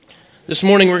This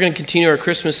morning we're going to continue our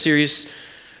Christmas series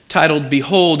titled,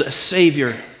 Behold, a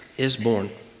Savior is Born.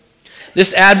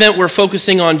 This Advent we're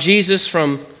focusing on Jesus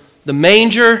from the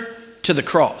manger to the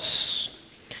cross.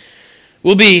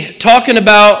 We'll be talking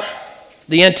about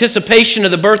the anticipation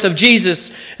of the birth of Jesus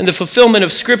and the fulfillment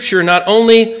of Scripture, not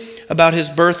only about his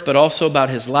birth, but also about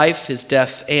his life, his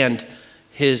death, and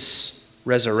his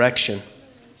resurrection.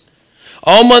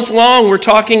 All month long, we're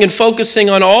talking and focusing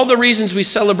on all the reasons we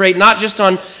celebrate, not just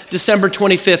on December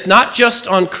 25th, not just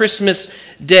on Christmas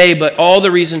Day, but all the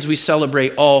reasons we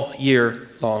celebrate all year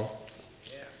long.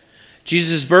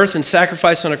 Jesus' birth and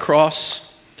sacrifice on a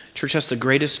cross, church, that's the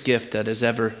greatest gift that has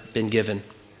ever been given.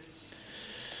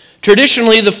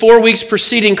 Traditionally, the 4 weeks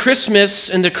preceding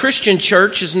Christmas in the Christian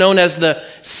church is known as the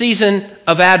season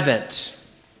of Advent.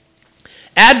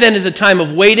 Advent is a time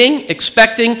of waiting,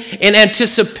 expecting, and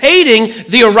anticipating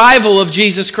the arrival of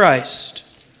Jesus Christ.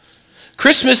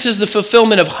 Christmas is the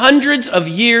fulfillment of hundreds of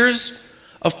years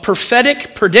of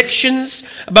prophetic predictions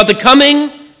about the coming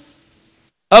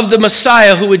of the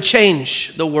Messiah who would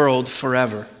change the world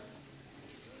forever.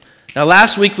 Now,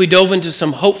 last week we dove into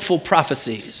some hopeful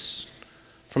prophecies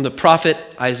from the prophet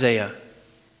Isaiah.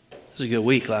 It was a good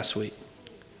week last week.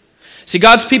 See,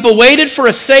 God's people waited for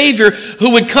a Savior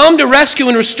who would come to rescue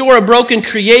and restore a broken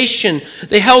creation.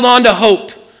 They held on to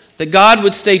hope that God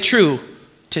would stay true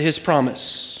to his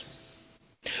promise.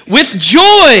 With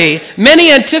joy,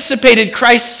 many anticipated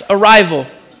Christ's arrival.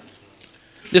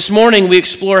 This morning, we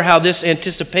explore how this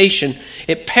anticipation,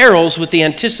 it parallels with the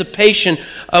anticipation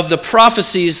of the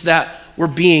prophecies that were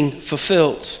being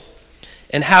fulfilled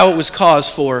and how it was cause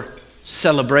for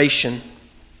celebration.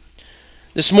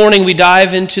 This morning we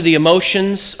dive into the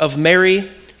emotions of Mary,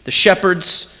 the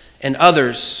shepherds, and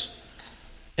others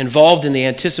involved in the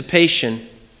anticipation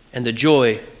and the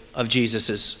joy of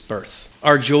Jesus' birth.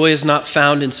 Our joy is not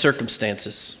found in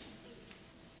circumstances.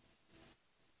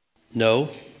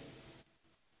 No.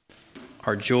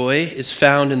 Our joy is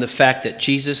found in the fact that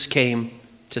Jesus came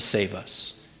to save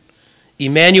us.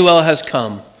 Emmanuel has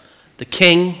come. The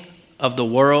King of the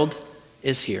world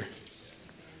is here.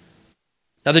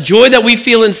 Now, the joy that we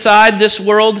feel inside this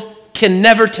world can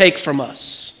never take from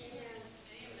us.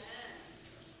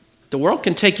 The world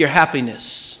can take your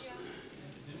happiness,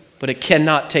 but it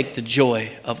cannot take the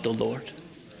joy of the Lord.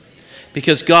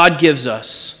 Because God gives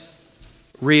us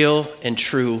real and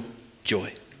true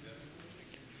joy.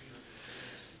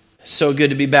 So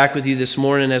good to be back with you this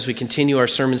morning as we continue our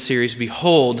sermon series,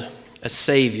 Behold, a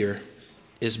Savior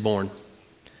is Born.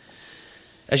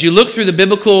 As you look through the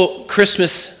biblical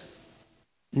Christmas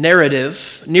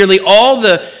narrative, nearly all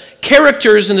the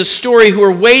characters in the story who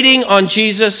are waiting on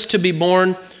Jesus to be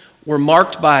born were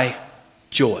marked by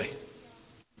joy.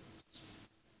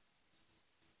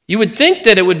 You would think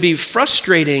that it would be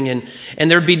frustrating and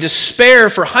there'd be despair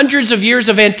for hundreds of years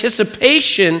of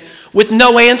anticipation with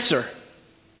no answer.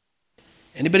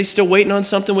 Anybody still waiting on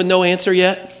something with no answer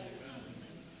yet?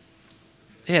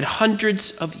 They had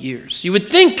hundreds of years. You would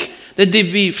think that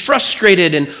they'd be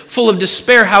frustrated and full of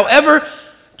despair. However,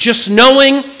 just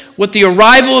knowing what the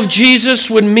arrival of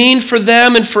Jesus would mean for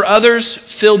them and for others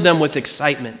filled them with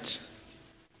excitement.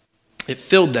 It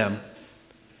filled them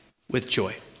with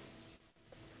joy.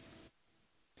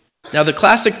 Now, the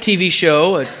classic TV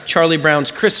show, Charlie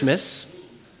Brown's Christmas,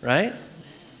 right?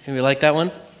 Anybody like that one?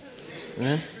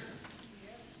 Yeah.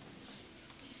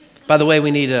 By the way, we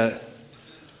need an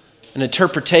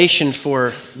interpretation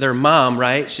for their mom,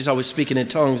 right? She's always speaking in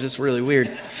tongues. It's really weird.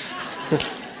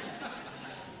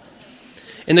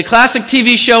 In the classic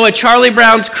TV show, A Charlie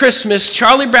Brown's Christmas,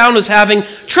 Charlie Brown was having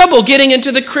trouble getting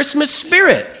into the Christmas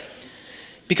spirit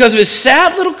because of his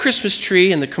sad little Christmas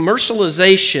tree and the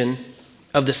commercialization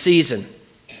of the season.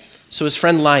 So his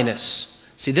friend Linus,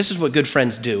 see, this is what good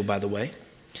friends do, by the way.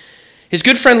 His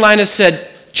good friend Linus said,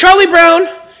 Charlie Brown,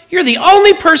 you're the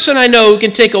only person I know who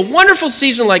can take a wonderful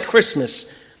season like Christmas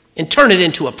and turn it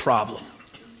into a problem.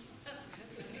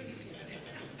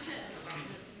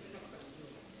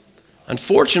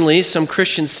 Unfortunately, some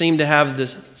Christians seem to have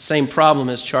the same problem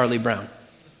as Charlie Brown.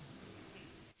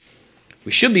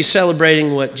 We should be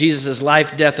celebrating what Jesus'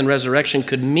 life, death, and resurrection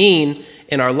could mean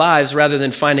in our lives rather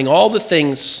than finding all the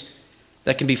things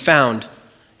that can be found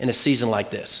in a season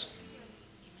like this.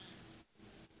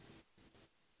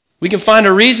 We can find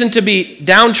a reason to be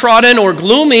downtrodden or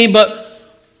gloomy, but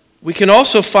we can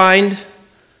also find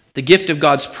the gift of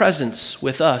God's presence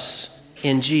with us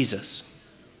in Jesus.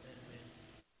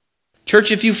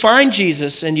 Church, if you find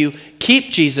Jesus and you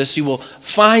keep Jesus, you will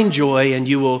find joy and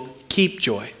you will keep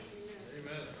joy.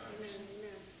 Amen.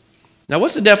 Now,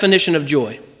 what's the definition of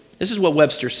joy? This is what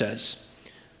Webster says.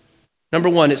 Number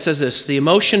one, it says this: the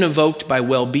emotion evoked by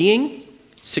well-being,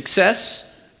 success,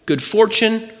 good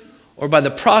fortune, or by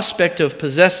the prospect of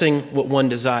possessing what one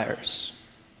desires.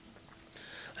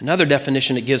 Another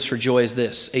definition it gives for joy is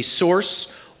this: a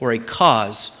source or a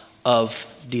cause of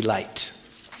delight.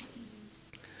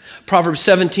 Proverbs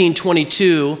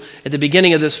 17:22, at the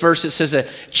beginning of this verse, it says, a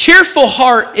cheerful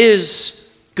heart is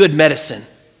good medicine.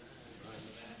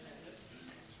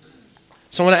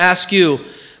 So I want to ask you,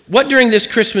 what during this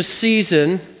Christmas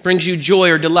season brings you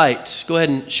joy or delight? Go ahead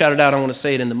and shout it out. I want to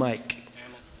say it in the mic.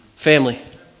 Family.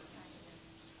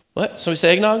 What? Somebody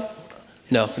say eggnog?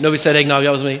 No, nobody said eggnog.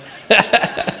 That was me.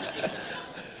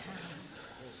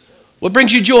 What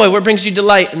brings you joy? What brings you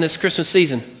delight in this Christmas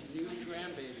season?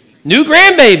 New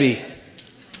grandbaby.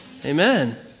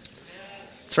 Amen.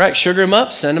 That's right. Sugar them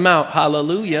up, send them out.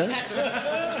 Hallelujah.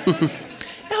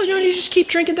 No, you just keep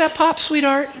drinking that pop,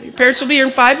 sweetheart. Your parents will be here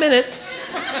in 5 minutes.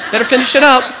 Better finish it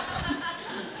up.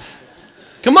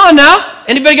 Come on now.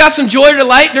 Anybody got some joy or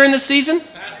delight during this season?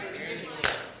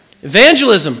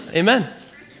 Evangelism. Amen.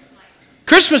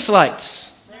 Christmas lights.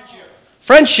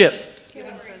 Friendship.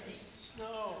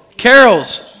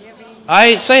 Carols. I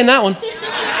ain't saying that one.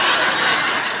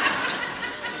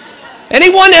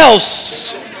 Anyone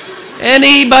else?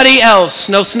 Anybody else?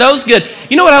 No, snow's good.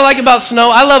 You know what I like about snow?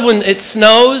 I love when it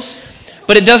snows,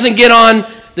 but it doesn't get on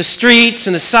the streets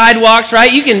and the sidewalks,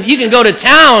 right? You can go to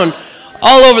town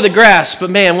all over the grass, but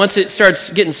man, once it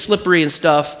starts getting slippery and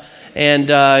stuff, and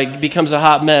it becomes a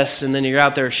hot mess, and then you're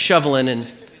out there shoveling in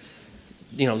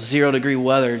 0-degree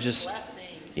weather, just,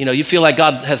 you feel like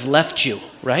God has left you,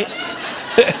 right?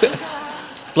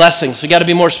 Blessings. We got to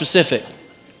be more specific.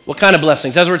 What kind of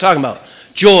blessings? That's what we're talking about.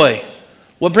 Joy.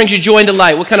 What brings you joy and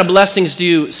delight? What kind of blessings do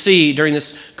you see during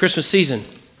this Christmas season?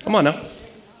 Come on now.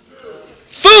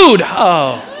 Food.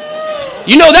 Oh.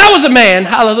 That was a man.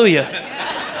 Hallelujah.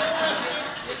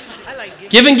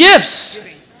 Giving gifts.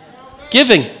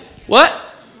 Giving. What?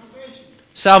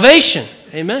 Salvation.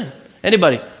 Amen.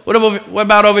 Anybody? What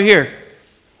about over here?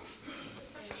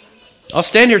 I'll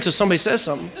stand here until somebody says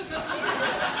something.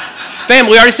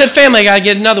 Family. We already said family. I got to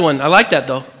get another one. I like that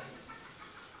though.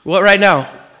 What right now?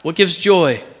 What gives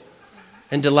joy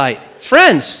and delight?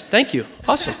 Friends. Thank you.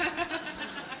 Awesome.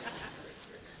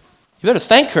 You better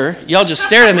thank her. Y'all just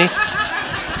stared at me.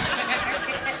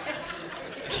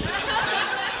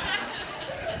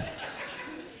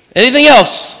 Anything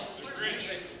else?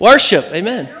 Worship.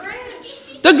 Amen.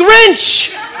 The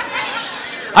Grinch.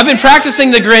 I've been practicing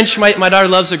the Grinch. My daughter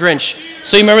loves the Grinch.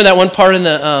 So you remember that one part in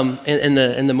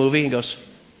the movie? He goes,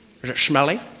 "Is it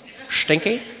smelly?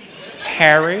 Stinky?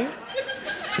 Hairy?"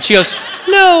 And she goes,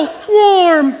 "No,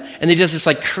 warm." And he does this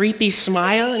creepy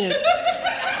smile. And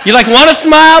you want to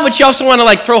smile, but you also want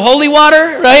to throw holy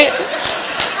water, right?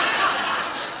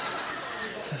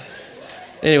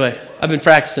 Anyway, I've been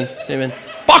practicing. Amen.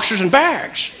 Boxers and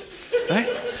bags, right?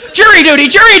 Jury duty,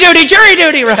 jury duty, jury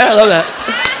duty, right? I love that.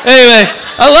 Anyway,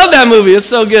 I love that movie. It's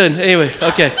so good. Anyway,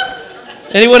 okay.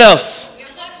 Anyone else?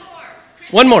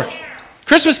 One more.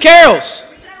 Christmas carols.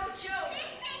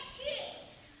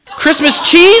 Christmas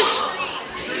cheese?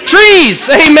 Trees.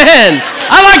 Amen.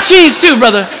 I like cheese too,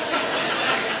 brother.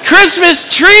 Christmas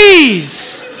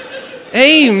trees.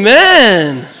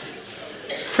 Amen.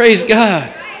 Praise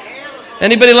God.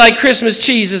 Anybody like Christmas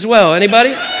cheese as well?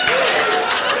 Anybody?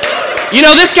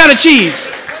 This kind of cheese.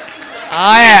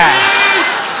 Oh, yeah.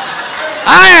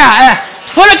 Oh, yeah.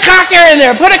 Put a cracker in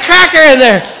there. Put a cracker in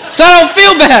there so I don't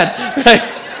feel bad. Right.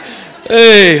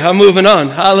 Hey, I'm moving on.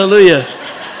 Hallelujah.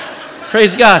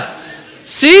 Praise God.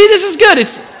 See, this is good.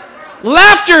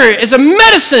 Laughter is a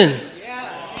medicine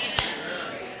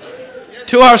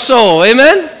to our soul.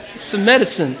 Amen? It's a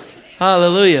medicine.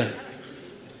 Hallelujah.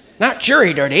 Not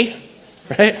jury duty,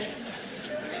 right?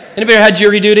 Anybody ever had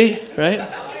jury duty, right?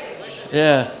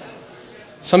 Yeah.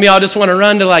 Some of y'all just want to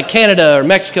run to Canada or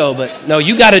Mexico, but no,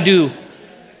 you got to do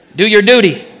your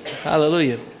duty.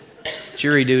 Hallelujah.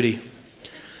 Jury duty.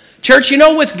 Church,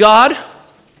 with God,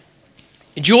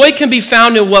 joy can be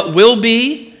found in what will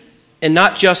be and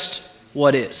not just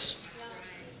what is.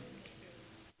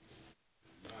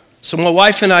 So my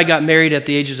wife and I got married at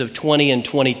the ages of 20 and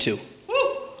 22.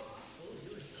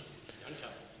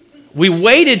 We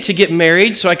waited to get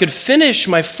married so I could finish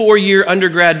my 4-year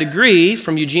undergrad degree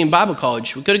from Eugene Bible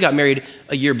College. We could have got married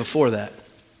a year before that.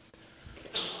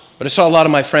 But I saw a lot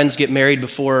of my friends get married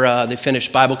before they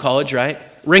finished Bible college, right?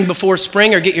 Ring before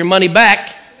spring or get your money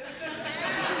back.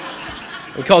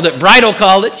 We called it bridal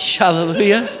college.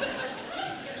 Hallelujah.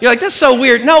 You're like, that's so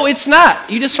weird. No, it's not.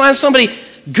 You just find somebody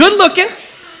good looking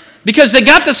because they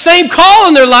got the same call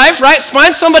in their life, right?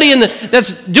 Find somebody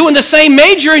that's doing the same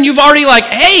major and you've already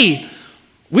hey,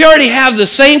 We already have the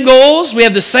same goals. We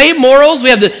have the same morals. We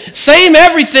have the same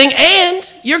everything.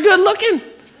 And you're good looking.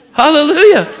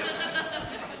 Hallelujah.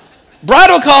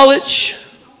 Bridal college.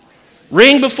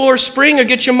 Ring before spring or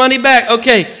get your money back.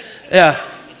 Okay. Yeah.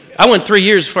 I went 3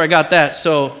 years before I got that.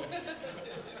 So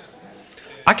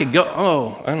I could go.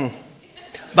 Oh, I don't.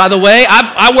 By the way,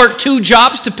 I worked 2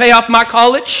 jobs to pay off my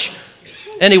college.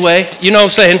 Anyway, you know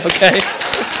what I'm saying. Okay.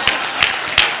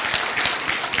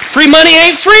 Free money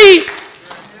ain't free.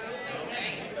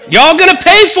 Y'all gonna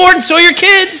pay for it, and so your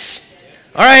kids.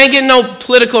 All right, I ain't getting no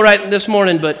political right this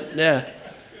morning, but yeah.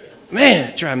 Man,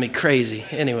 it drives me crazy.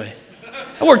 Anyway,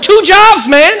 I worked 2 jobs,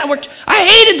 man. I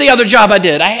hated the other job I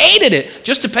did. I hated it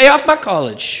just to pay off my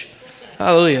college.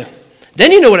 Hallelujah.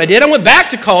 Then you know what I did? I went back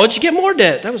to college to get more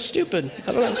debt. That was stupid.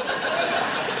 I don't know.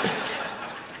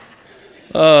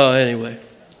 Oh, anyway.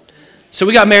 So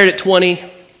we got married at 20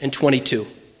 and 22.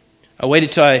 I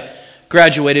waited till I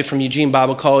graduated from Eugene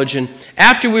Bible College, and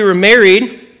after we were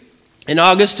married in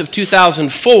August of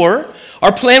 2004,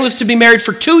 our plan was to be married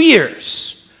for 2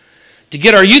 years, to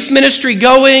get our youth ministry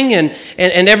going and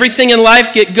everything in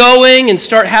life get going and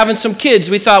start having some kids.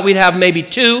 We thought we'd have maybe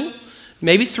 2,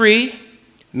 maybe 3,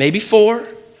 maybe 4,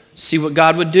 see what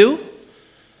God would do.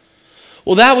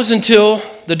 Well, that was until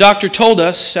the doctor told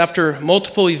us, after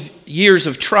multiple years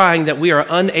of trying, that we are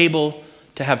unable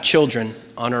to have children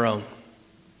on our own.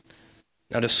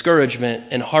 Now, discouragement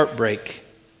and heartbreak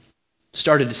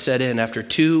started to set in after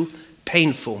 2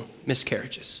 painful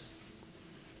miscarriages.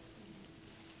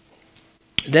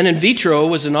 Then in vitro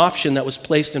was an option that was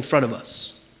placed in front of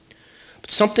us. But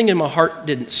something in my heart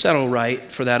didn't settle right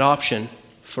for that option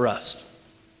for us.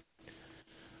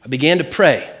 I began to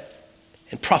pray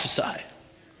and prophesy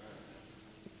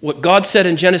what God said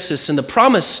in Genesis and the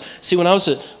promise. See, when I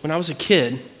was a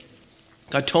kid,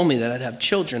 God told me that I'd have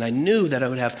children. I knew that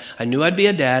I knew I'd be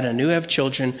a dad, I knew I'd have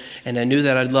children, and I knew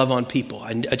that I'd love on people.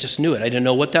 I just knew it. I didn't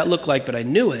know what that looked like, but I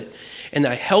knew it. And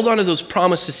I held on to those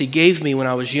promises he gave me when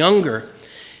I was younger,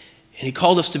 and he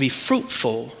called us to be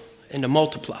fruitful and to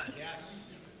multiply.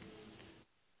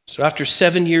 So after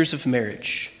 7 years of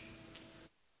marriage,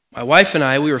 my wife and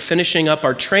I, we were finishing up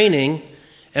our training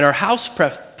and our house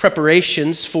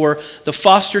preparations for the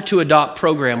foster to adopt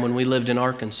program when we lived in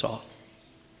Arkansas.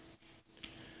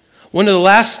 One of the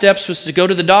last steps was to go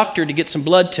to the doctor to get some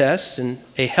blood tests and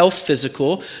a health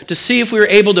physical to see if we were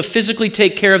able to physically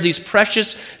take care of these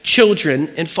precious children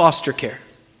in foster care.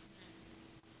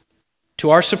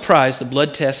 To our surprise, the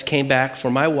blood test came back for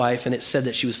my wife, and it said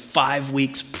that she was 5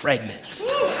 weeks pregnant.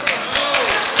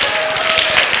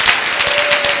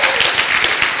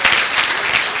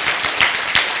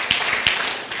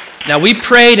 Now, we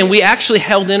prayed, and we actually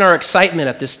held in our excitement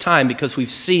at this time because we've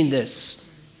seen this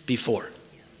before.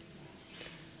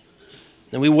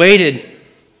 And we waited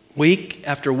week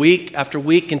after week after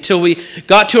week until we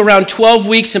got to around 12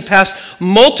 weeks and passed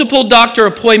multiple doctor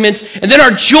appointments, and then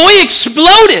our joy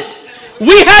exploded.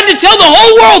 We had to tell the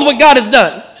whole world what God has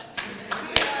done.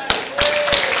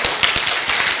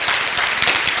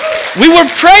 We were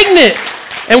pregnant,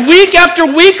 and week after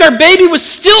week our baby was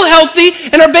still healthy,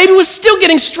 and our baby was still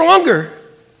getting stronger.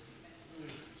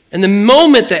 And the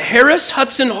moment that Harris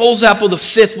Hudson Holzapfel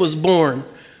V was born,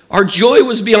 our joy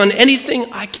was beyond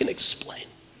anything I can explain.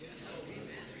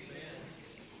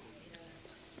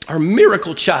 Our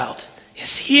miracle child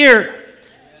is here.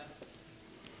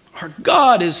 Our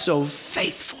God is so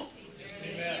faithful.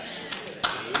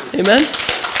 Amen?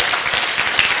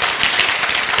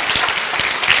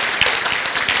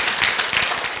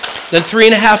 Then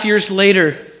 3.5 years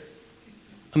later,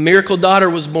 a miracle daughter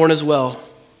was born as well.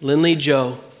 Lindley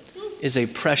Joe is a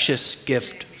precious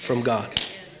gift from God.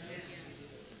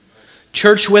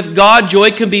 Church, with God,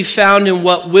 joy can be found in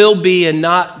what will be and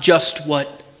not just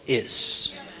what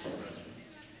is.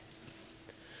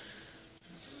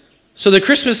 So the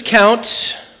Christmas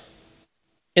count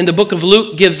in the book of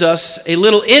Luke gives us a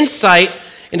little insight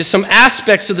into some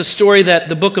aspects of the story that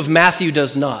the book of Matthew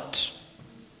does not.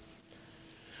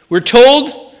 We're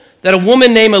told that a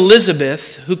woman named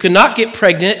Elizabeth, who could not get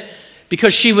pregnant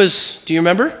because she was, do you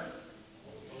remember?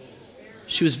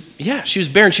 She was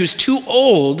barren. She was too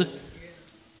old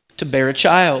to bear a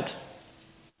child.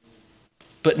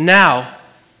 But now,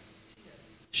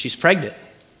 she's pregnant.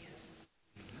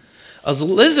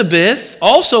 Elizabeth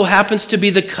also happens to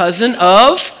be the cousin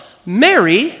of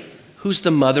Mary, who's the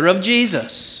mother of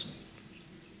Jesus.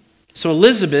 So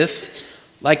Elizabeth,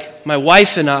 like my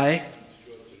wife and I,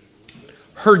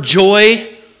 her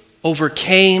joy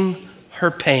overcame her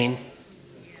pain.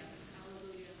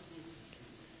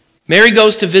 Mary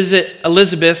goes to visit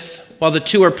Elizabeth while the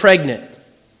two are pregnant.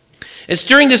 It's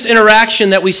during this interaction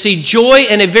that we see joy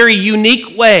in a very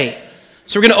unique way.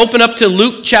 So we're going to open up to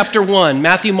Luke chapter 1.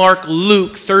 Matthew, Mark,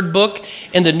 Luke, third book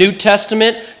in the New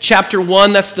Testament. Chapter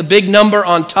 1, that's the big number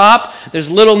on top. There's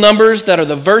little numbers that are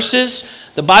the verses.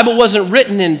 The Bible wasn't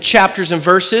written in chapters and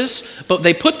verses, but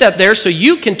they put that there so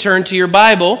you can turn to your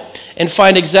Bible and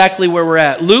find exactly where we're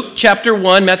at. Luke chapter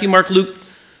 1, Matthew, Mark, Luke,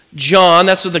 John,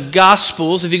 that's the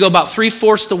Gospels. If you go about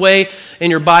 3/4 the way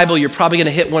in your Bible, you're probably going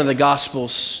to hit one of the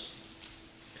Gospels.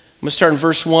 I'm going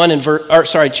to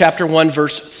start in chapter 1,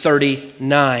 verse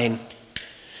 39.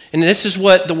 And this is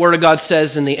what the Word of God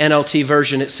says in the NLT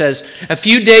version. It says, "A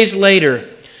few days later,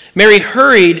 Mary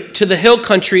hurried to the hill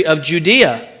country of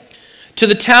Judea, to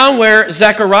the town where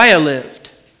Zechariah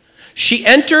lived. She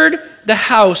entered the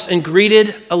house and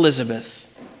greeted Elizabeth.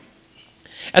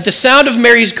 At the sound of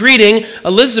Mary's greeting,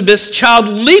 Elizabeth's child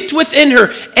leaped within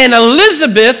her, and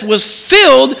Elizabeth was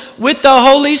filled with the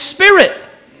Holy Spirit."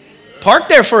 Park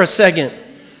there for a second.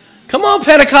 Come on,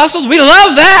 Pentecostals, we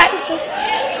love that.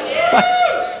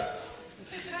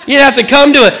 You didn't have to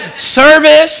come to a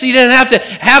service. You didn't have to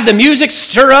have the music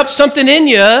stir up something in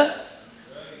you.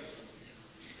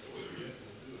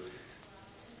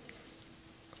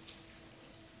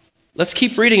 Let's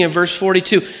keep reading in verse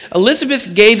 42.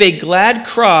 "Elizabeth gave a glad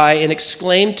cry and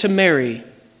exclaimed to Mary,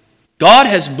 'God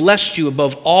has blessed you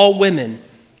above all women,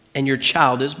 and your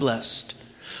child is blessed.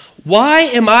 Why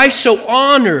am I so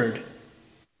honored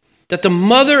that the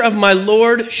mother of my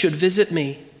Lord should visit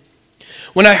me?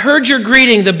 When I heard your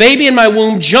greeting, the baby in my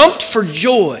womb jumped for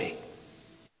joy.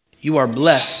 You are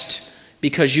blessed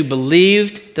because you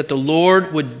believed that the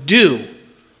Lord would do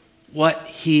what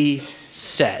he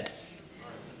said.'"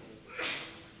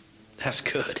 That's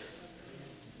good.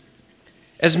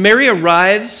 As Mary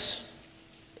arrives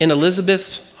in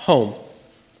Elizabeth's home,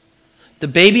 the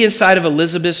baby inside of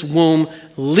Elizabeth's womb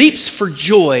leaps for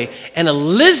joy, and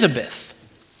Elizabeth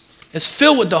is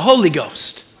filled with the Holy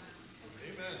Ghost.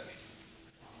 Amen.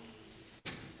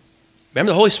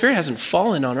 Remember, the Holy Spirit hasn't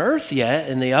fallen on earth yet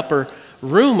in the upper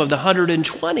room of the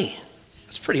 120.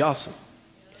 That's pretty awesome.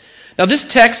 Now, this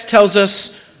text tells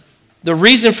us the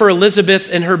reason for Elizabeth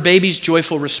and her baby's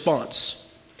joyful response.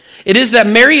 It is that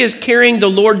Mary is carrying the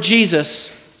Lord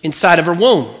Jesus inside of her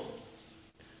womb.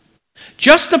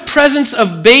 Just the presence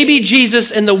of baby Jesus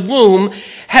in the womb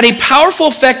had a powerful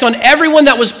effect on everyone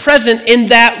that was present in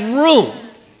that room.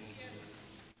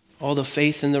 All the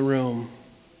faith in the room.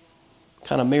 What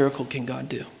kind of miracle can God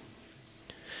do?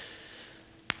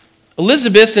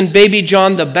 Elizabeth and baby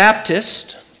John the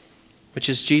Baptist, which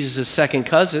is Jesus' second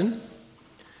cousin,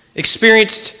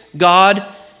 experienced God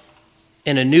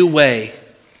in a new way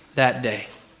that day.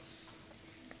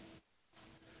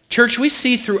 Church, we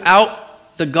see throughout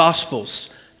the Gospels,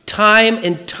 time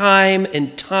and time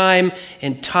and time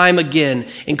and time again,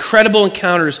 incredible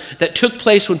encounters that took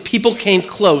place when people came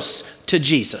close to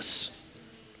Jesus.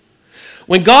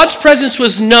 When God's presence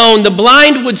was known, the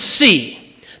blind would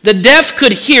see, the deaf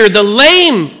could hear, the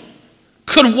lame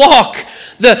could walk,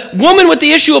 the woman with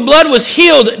the issue of blood was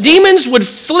healed, demons would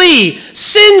flee,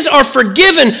 sins are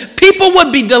forgiven, people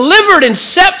would be delivered and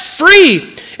set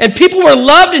free, and people were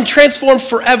loved and transformed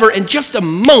forever in just a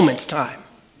moment's time.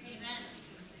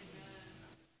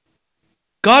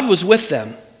 God was with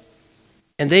them,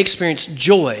 and they experienced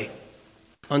joy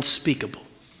unspeakable.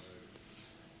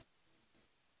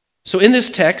 So in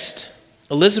this text,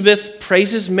 Elizabeth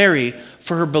praises Mary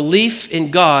for her belief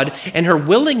in God and her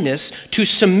willingness to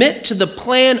submit to the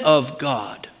plan of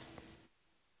God.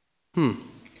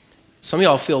 Some of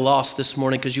y'all feel lost this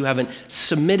morning because you haven't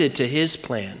submitted to his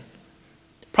plan.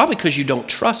 Probably because you don't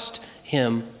trust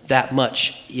him that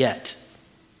much yet.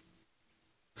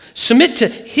 Submit to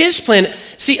his plan.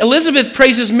 See, Elizabeth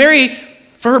praises Mary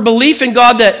for her belief in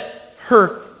God, that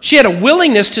she had a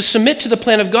willingness to submit to the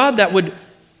plan of God that would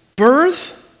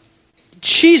birth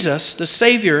Jesus, the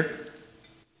Savior,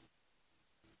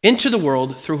 into the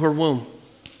world through her womb.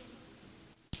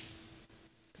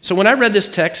 So when I read this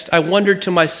text, I wondered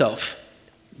to myself,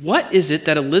 what is it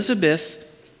that Elizabeth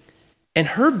and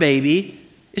her baby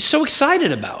is so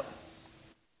excited about?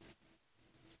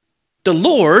 The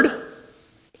Lord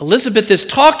Elizabeth is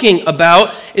talking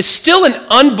about is still an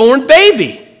unborn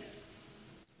baby.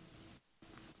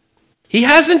 He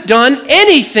hasn't done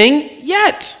anything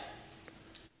yet.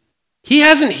 He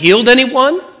hasn't healed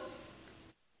anyone.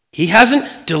 He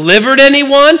hasn't delivered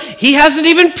anyone. He hasn't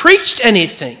even preached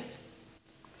anything.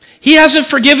 He hasn't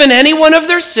forgiven anyone of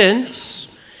their sins.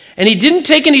 And he didn't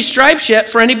take any stripes yet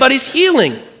for anybody's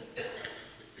healing.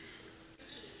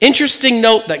 Interesting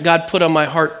note that God put on my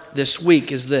heart this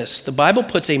week is this. The Bible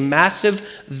puts a massive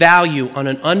value on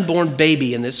an unborn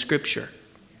baby in this scripture.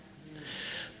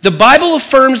 The Bible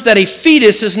affirms that a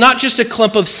fetus is not just a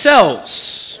clump of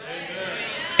cells.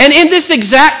 And in this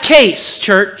exact case,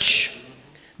 church,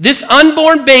 this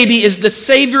unborn baby is the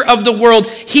Savior of the world.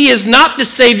 He is not the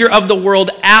Savior of the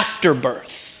world after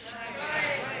birth.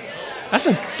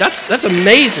 That's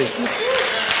amazing.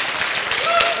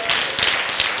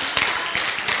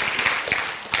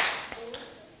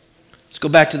 Let's go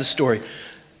back to the story.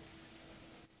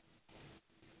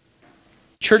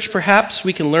 Church, perhaps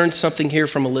we can learn something here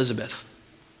from Elizabeth.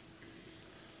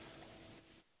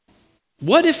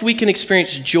 What if we can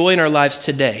experience joy in our lives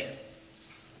today?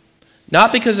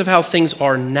 Not because of how things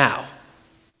are now,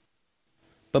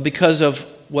 but because of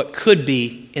what could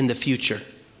be in the future,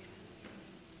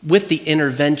 with the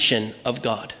intervention of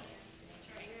God.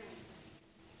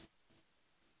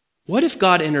 What if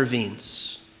God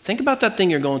intervenes? Think about that thing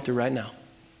you're going through right now.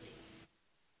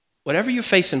 Whatever you're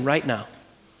facing right now.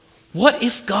 What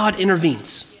if God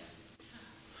intervenes?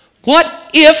 What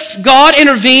if God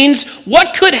intervenes?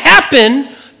 What could happen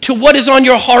to what is on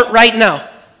your heart right now?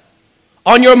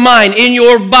 On your mind, in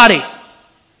your body?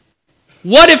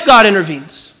 What if God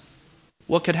intervenes?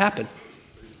 What could happen?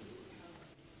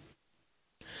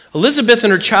 Elizabeth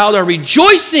and her child are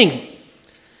rejoicing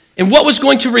in what was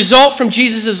going to result from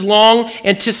Jesus' long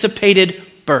anticipated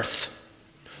birth.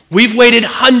 We've waited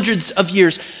hundreds of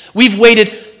years. We've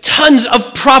waited tons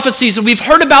of prophecies, and we've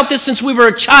heard about this since we were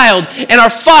a child, and our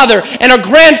father and our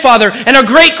grandfather and our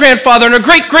great-grandfather and our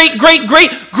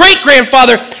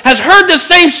great-great-great-great-great-grandfather has heard the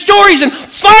same stories, and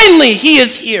finally he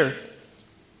is here.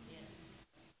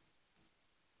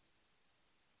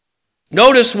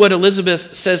 Notice what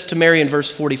Elizabeth says to Mary in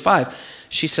verse 45.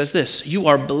 She says this, you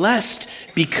are blessed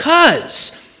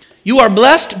because.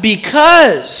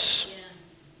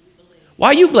 Why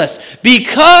are you blessed?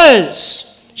 Because.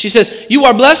 She says, you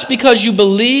are blessed because you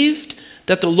believed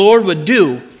that the Lord would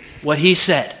do what he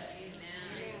said.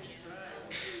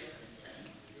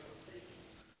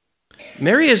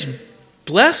 Mary is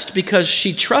blessed because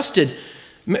she trusted.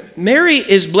 Mary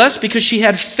is blessed because she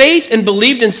had faith and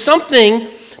believed in something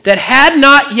that had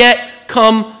not yet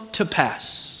come to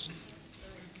pass.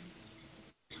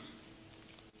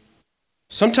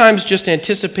 Sometimes just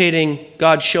anticipating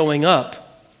God showing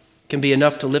up can be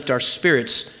enough to lift our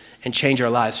spirits and change our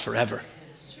lives forever.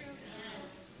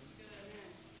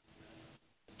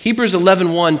 Hebrews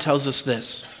 11:1 tells us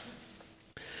this.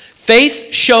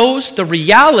 Faith shows the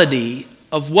reality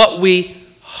of what we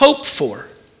hope for.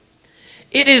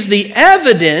 It is the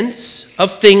evidence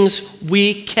of things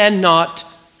we cannot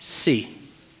see.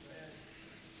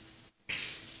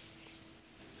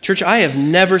 Church, I have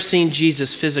never seen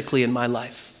Jesus physically in my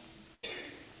life.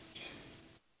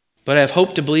 But I have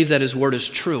hope to believe that his word is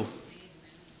true.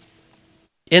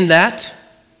 In that,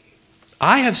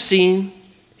 I have seen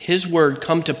his word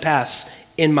come to pass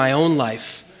in my own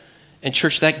life. And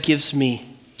church, that gives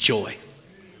me joy.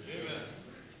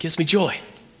 It gives me joy.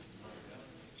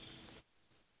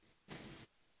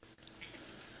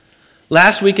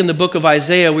 Last week in the book of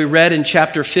Isaiah, we read in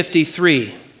chapter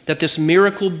 53 that this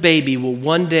miracle baby will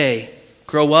one day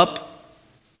grow up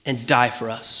and die for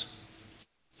us.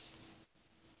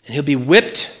 And he'll be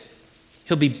whipped,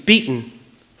 he'll be beaten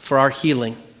for our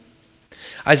healing.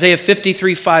 Isaiah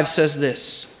 53:5 says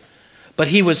this, but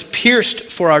he was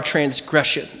pierced for our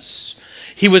transgressions.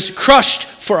 He was crushed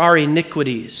for our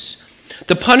iniquities.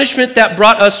 The punishment that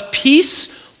brought us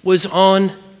peace was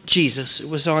on Jesus. It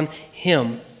was on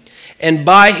him. And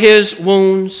by his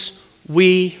wounds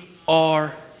we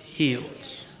are healed.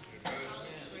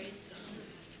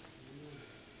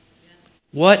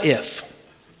 What if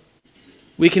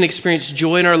we can experience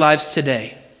joy in our lives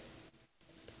today?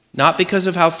 Not because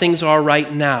of how things are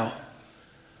right now,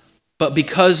 but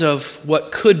because of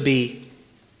what could be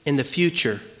in the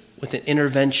future with an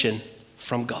intervention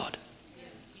from God.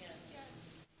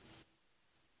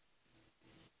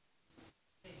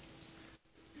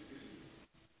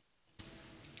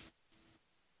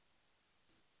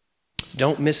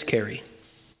 Don't miscarry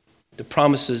the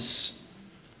promises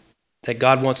that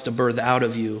God wants to birth out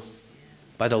of you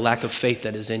by the lack of faith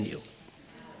that is in you.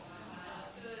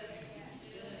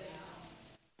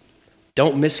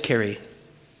 Don't miscarry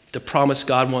the promise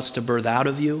God wants to birth out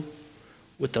of you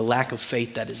with the lack of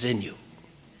faith that is in you.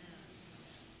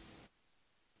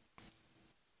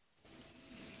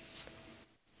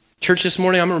 Church, this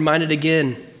morning I'm reminded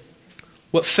again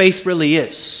what faith really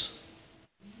is.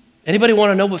 Anybody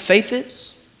want to know what faith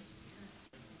is?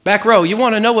 Back row, you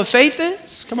want to know what faith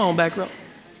is? Come on, back row.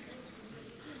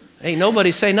 Ain't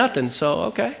nobody say nothing, so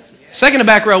okay. Second to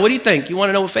back row, what do you think? You want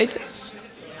to know what faith is?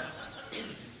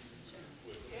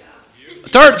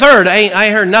 Third, I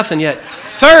ain't heard nothing yet.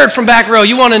 Third from back row,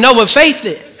 you want to know what faith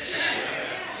is.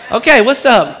 Okay, what's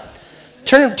up?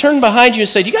 Turn behind you and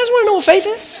say, do you guys want to know what faith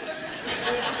is?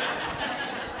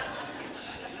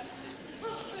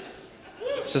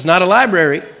 This is not a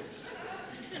library.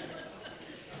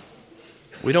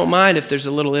 We don't mind if there's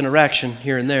a little interaction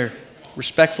here and there,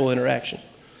 respectful interaction.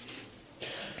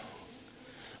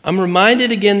 I'm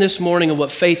reminded again this morning of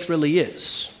what faith really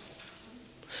is.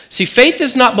 See, faith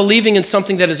is not believing in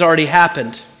something that has already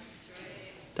happened.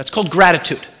 That's called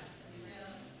gratitude.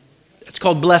 That's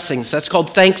called blessings. That's called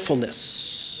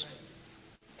thankfulness.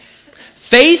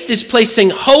 Faith is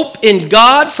placing hope in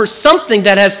God for something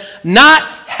that has not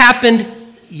happened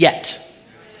yet.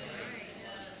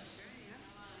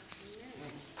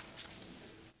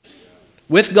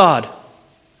 With God,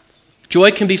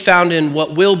 joy can be found in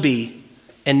what will be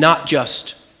and not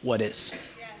just what is.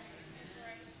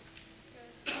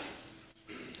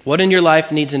 What in your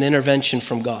life needs an intervention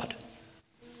from God?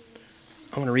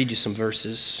 I want to read you some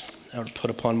verses that were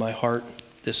put upon my heart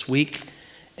this week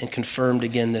and confirmed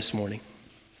again this morning.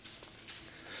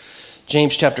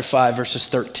 James chapter 5, verses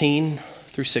 13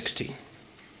 through 16. It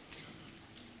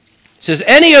says,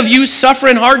 any of you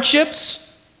suffering hardships?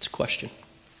 It's a question.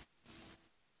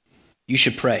 You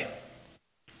should pray.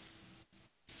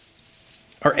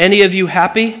 Are any of you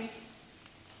happy?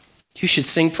 You should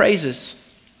sing praises.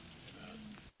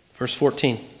 Verse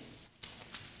 14.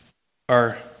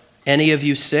 Are any of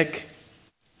you sick?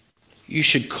 You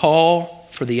should call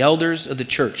for the elders of the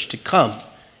church to come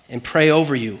and pray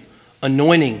over you,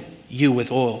 anointing you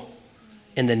with oil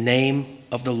in the name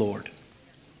of the Lord.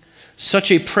 Such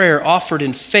a prayer offered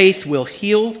in faith will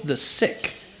heal the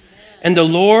sick, and the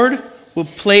Lord will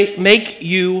make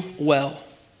you well.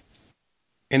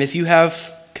 And if you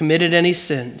have committed any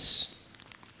sins,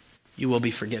 you will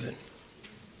be forgiven.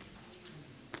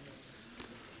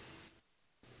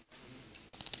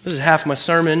 This is half my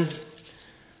sermon,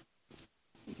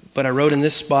 but I wrote in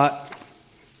this spot,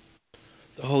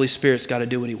 the Holy Spirit's got to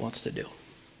do what he wants to do.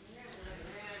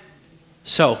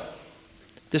 So,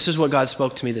 this is what God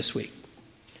spoke to me this week.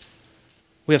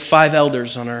 We have 5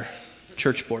 elders on our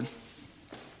church board.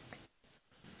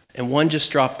 And one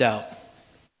just dropped out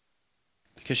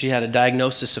because she had a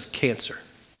diagnosis of cancer.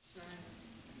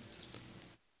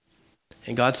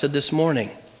 And God said this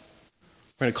morning,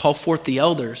 we're going to call forth the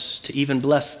elders to even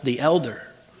bless the elder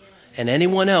and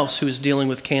anyone else who is dealing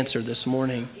with cancer this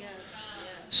morning.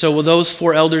 So will those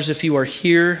 4 elders, if you are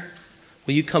here,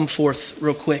 will you come forth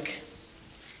real quick?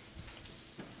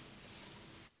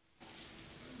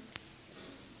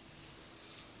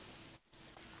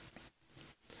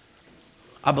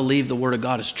 I believe the Word of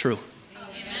God is true.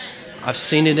 I've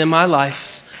seen it in my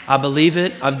life. I believe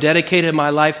it. I've dedicated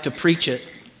my life to preach it.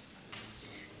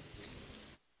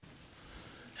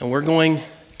 And we're going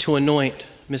to anoint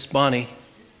Miss Bonnie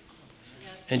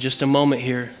in just a moment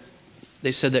here.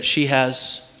 They said that she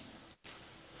has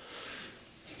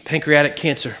pancreatic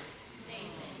cancer.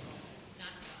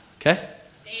 Okay?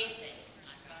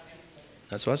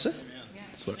 That's what I said?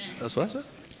 That's what I said?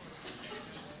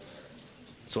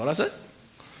 That's what I said?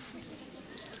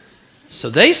 So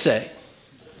they say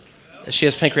that she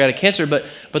has pancreatic cancer, but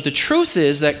the truth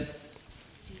is that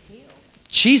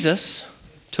Jesus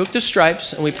took the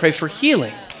stripes and we pray for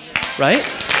healing, right?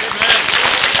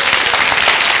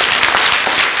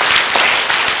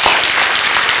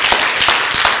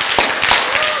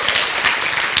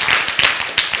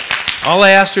 All I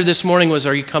asked her this morning was,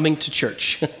 are you coming to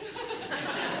church?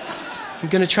 I'm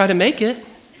going to try to make it.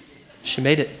 She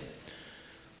made it.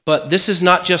 But this is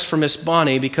not just for Miss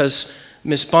Bonnie, because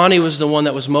Miss Bonnie was the one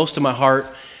that was most in my heart.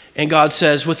 And God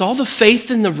says, with all the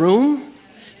faith in the room,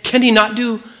 can he not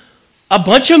do a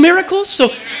bunch of miracles?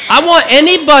 So I want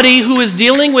anybody who is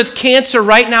dealing with cancer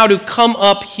right now to come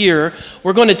up here.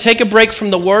 We're going to take a break from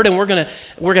the Word, and we're going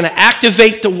to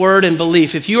activate the Word and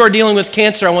belief. If you are dealing with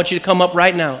cancer, I want you to come up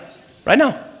right now. Right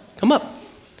now. Come up.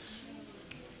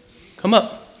 Come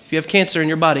up. If you have cancer in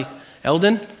your body.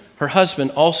 Eldon, her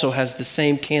husband also has the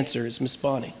same cancer as Miss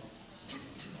Bonnie.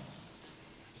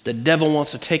 The devil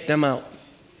wants to take them out.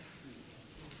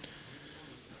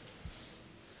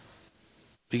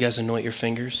 You guys anoint your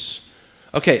fingers.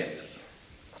 Okay,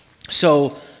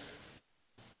 so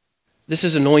this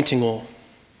is anointing oil.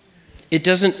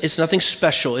 It's nothing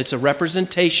special. It's a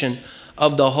representation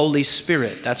of the Holy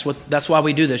Spirit. That's why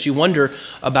we do this. You wonder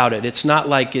about it. It's not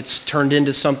like it's turned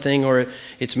into something or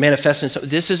it's manifested.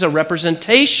 This is a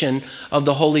representation of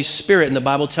the Holy Spirit, and the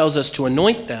Bible tells us to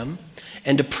anoint them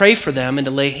and to pray for them and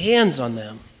to lay hands on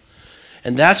them.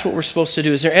 And that's what we're supposed to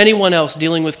do. Is there anyone else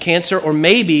dealing with cancer? Or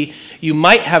maybe you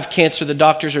might have cancer, the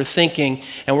doctors are thinking,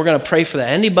 and we're going to pray for that.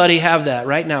 Anybody have that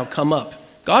right now? Come up.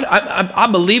 God, I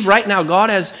believe right now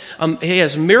God has, He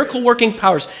has miracle-working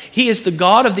powers. He is the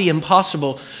God of the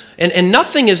impossible. And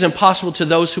nothing is impossible to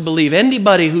those who believe.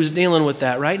 Anybody who's dealing with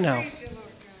that right now.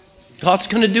 God's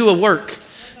going to do a work.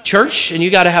 Church, and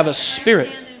you got to have a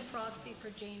spirit.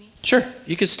 Sure,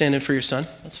 you could stand in for your son.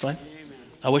 That's fine.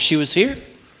 I wish he was here.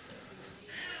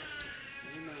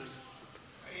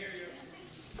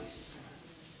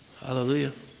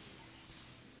 Hallelujah.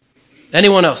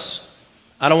 Anyone else?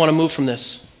 I don't want to move from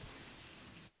this.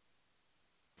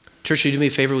 Church, will you do me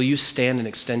a favor? Will you stand and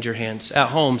extend your hands? At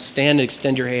home, stand and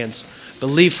extend your hands.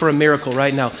 Believe for a miracle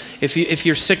right now. If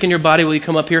you're sick in your body, will you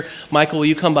come up here? Michael, will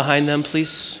you come behind them,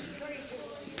 please?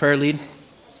 Prayer lead.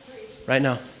 Right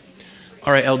now.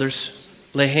 All right, elders.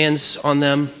 Lay hands on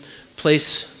them.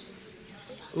 Place,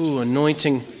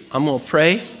 anointing. I'm going to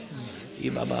pray.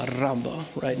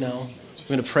 Right now. I'm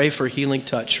going to pray for healing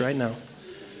touch right now.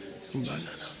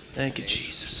 Thank you,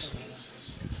 Jesus.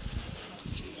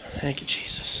 Thank you,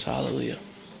 Jesus. Hallelujah.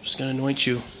 I'm just going to anoint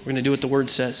you. We're going to do what the word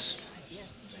says.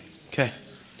 Okay.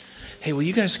 Hey, will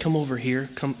you guys come over here?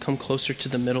 Come closer to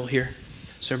the middle here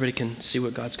so everybody can see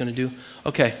what God's going to do.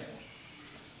 Okay.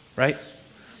 Right?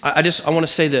 I want to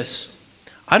say this.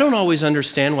 I don't always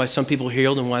understand why some people are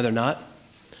healed and why they're not.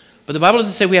 But the Bible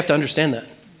doesn't say we have to understand that.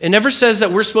 It never says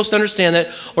that we're supposed to understand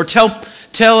that or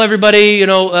tell everybody,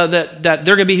 that they're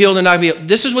going to be healed and not be healed.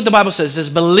 This is what the Bible says. It says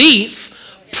believe,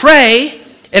 pray,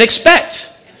 and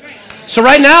expect. So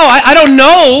right now, I don't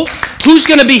know who's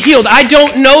going to be healed. I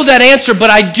don't know that answer, but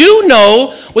I do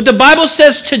know what the Bible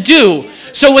says to do.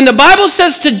 So when the Bible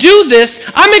says to do this,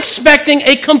 I'm expecting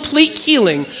a complete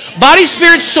healing. Body,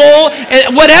 spirit, soul,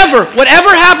 and whatever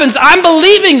happens, I'm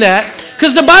believing that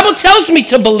because the Bible tells me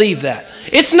to believe that.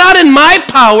 It's not in my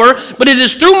power, but it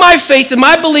is through my faith and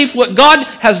my belief what God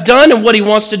has done and what He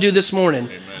wants to do this morning.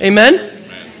 Amen?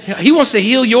 Yeah, He wants to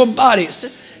heal your body.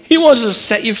 He wants to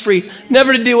set you free,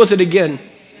 never to deal with it again.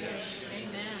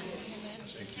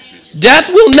 Death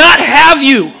will not have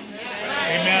you.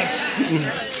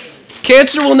 Amen.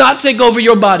 Cancer will not take over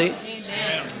your body.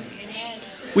 Amen.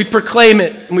 We proclaim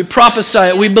it and we prophesy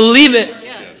it. We believe it.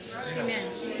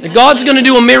 That God's going to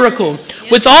do a miracle.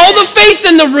 With all the faith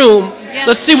in the room,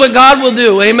 let's see what God will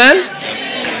do. Amen?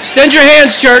 Extend your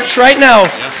hands, church, right now.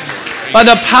 By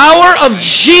the power of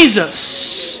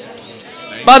Jesus,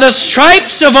 by the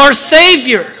stripes of our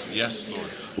Savior,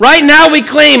 right now we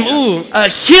claim a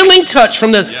healing touch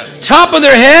from the top of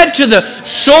their head to the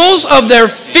soles of their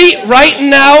feet right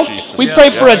now. We pray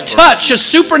for a touch, a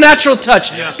supernatural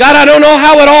touch. God, I don't know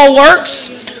how it all works,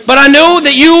 but I know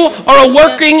that you are a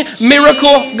working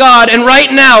miracle God. And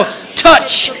right now,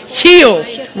 touch, heal.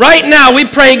 Right now, we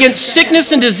pray against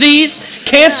sickness and disease.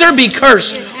 Cancer, be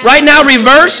cursed. Right now,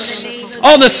 reverse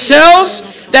all the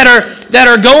cells that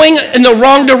are going in the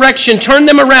wrong direction. Turn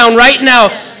them around right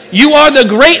now. You are the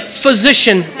great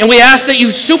physician, and we ask that you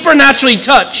supernaturally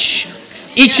touch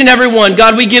each and every one.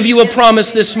 God, we give you a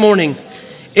promise this morning.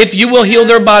 If you will heal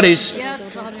their bodies,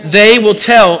 they will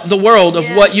tell the world of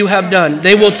what you have done.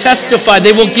 They will testify.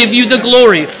 They will give you the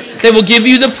glory. They will give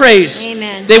you the praise.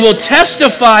 Amen. They will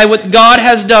testify what God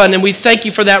has done, and we thank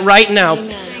you for that right now.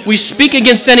 Amen. We speak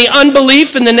against any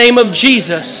unbelief in the name of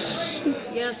Jesus.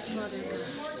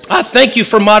 I thank you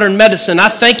for modern medicine. I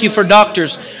thank you for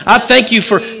doctors. I thank you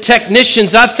for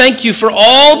technicians. I thank you for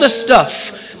all the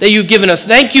stuff that you've given us.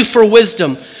 Thank you for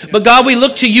wisdom. But God, we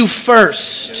look to you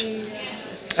first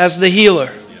as the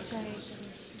healer.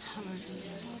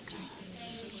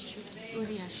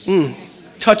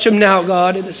 Touch him now,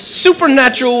 God, in a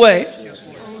supernatural way.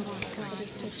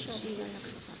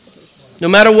 No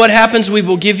matter what happens, we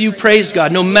will give you praise,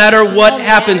 God. No matter what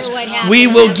happens, we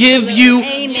will give you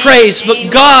praise.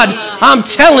 But God, I'm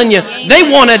telling you,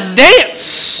 they want to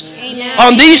dance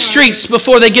on these streets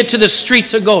before they get to the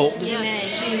streets of gold.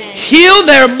 Heal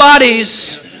their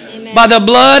bodies by the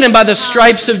blood and by the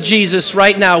stripes of Jesus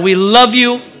right now. We love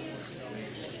you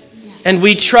and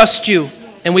we trust you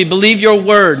and we believe your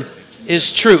word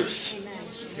is truth.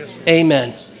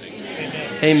 Amen.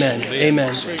 Amen.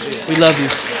 Amen. We love you.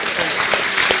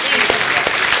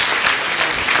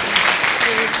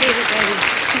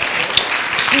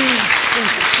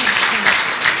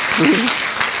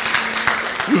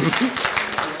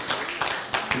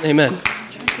 Amen.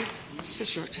 Just a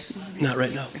short testimony. Not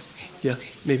right now. Yeah,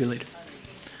 maybe later.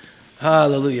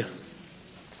 Hallelujah.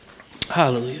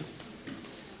 Hallelujah.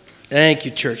 Thank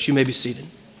you, church. You may be seated.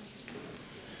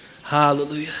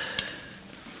 Hallelujah.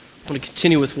 I want to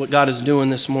continue with what God is doing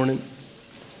this morning.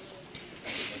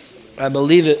 I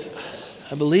believe it.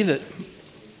 I believe it.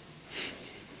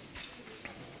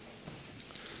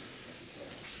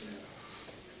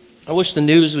 I wish the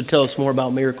news would tell us more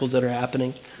about miracles that are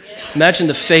happening. Imagine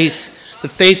the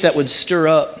faith that would stir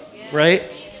up, right?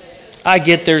 I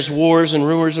get there's wars and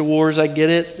rumors of wars. I get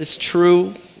it. It's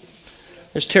true.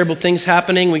 There's terrible things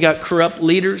happening. We got corrupt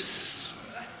leaders.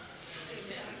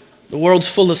 The world's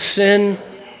full of sin.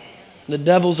 The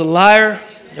devil's a liar.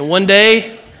 And one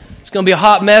day, it's going to be a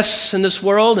hot mess in this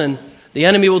world, and the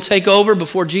enemy will take over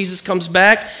before Jesus comes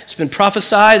back. It's been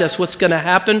prophesied. That's what's going to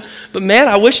happen. But man,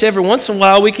 I wish every once in a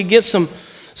while we could get some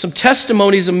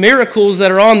testimonies of miracles that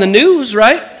are on the news,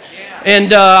 right?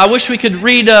 And I wish we could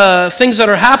read things that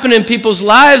are happening in people's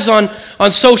lives on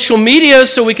social media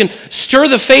so we can stir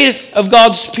the faith of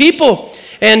God's people.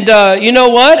 And you know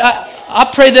what? I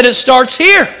pray that it starts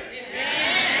here.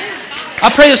 I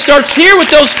pray it starts here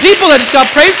with those people that just got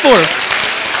prayed for.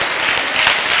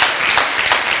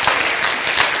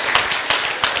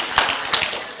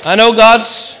 I know God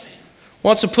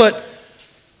wants to put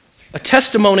a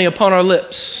testimony upon our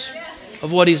lips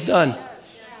of what He's done.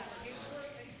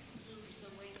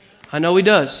 I know He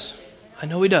does. I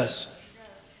know He does.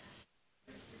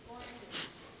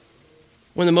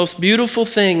 One of the most beautiful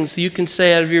things you can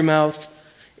say out of your mouth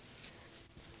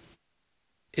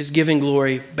is giving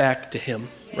glory back to Him,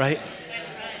 right?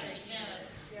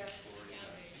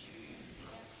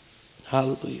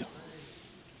 Hallelujah.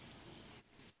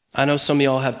 I know some of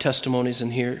y'all have testimonies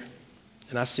in here,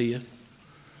 and I see you.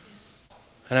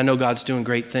 And I know God's doing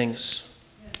great things.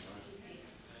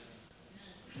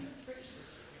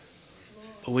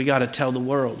 But we got to tell the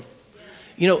world.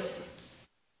 You know,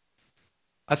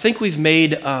 I think we've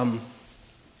made our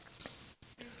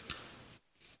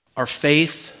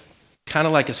faith kind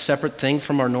of like a separate thing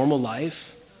from our normal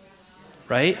life,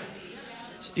 right?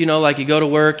 You know, like you go to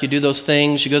work, you do those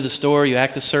things, you go to the store, you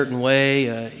act a certain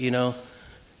way, you know,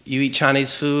 you eat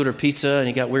Chinese food or pizza and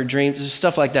you got weird dreams, just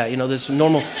stuff like that, you know, this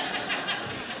normal.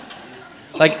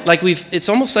 It's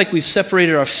almost like we've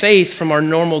separated our faith from our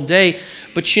normal day.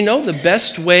 But you know, the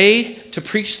best way to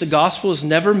preach the gospel is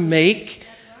never make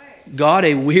God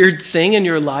a weird thing in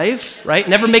your life, right?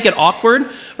 Never make it awkward,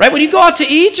 right? When you go out to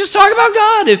eat, just talk about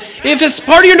God. If it's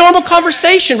part of your normal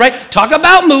conversation, right? Talk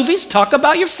about movies, talk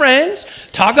about your friends,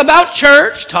 talk about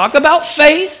church, talk about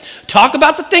faith, talk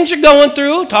about the things you're going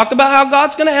through, talk about how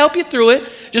God's going to help you through it.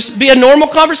 Just be a normal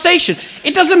conversation.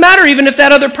 It doesn't matter even if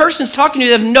that other person's talking to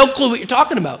you, they have no clue what you're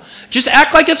talking about. Just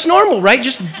act like it's normal, right?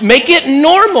 Just make it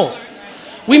normal.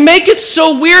 We make it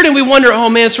so weird and we wonder, oh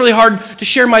man, it's really hard to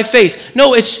share my faith.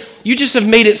 No, you just have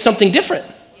made it something different.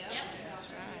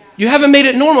 You haven't made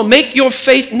it normal. Make your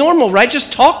faith normal, right?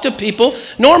 Just talk to people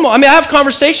normal. I mean, I have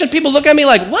conversation. People look at me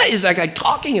like, what is that guy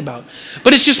talking about?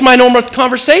 But it's just my normal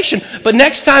conversation. But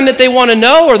next time that they want to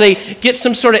know or they get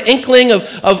some sort of inkling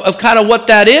of kind of what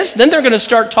that is, then they're going to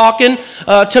start talking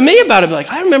to me about it. Like,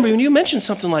 I remember when you mentioned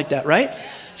something like that, right?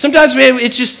 Sometimes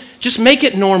it's just make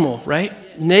it normal, right?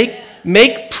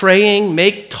 Make praying,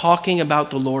 make talking about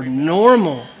the Lord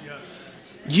normal.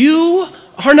 You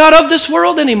are not of this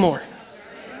world anymore.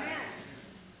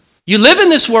 You live in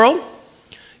this world.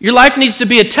 Your life needs to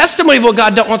be a testimony of what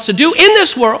God wants to do in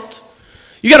this world.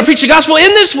 You got to preach the gospel in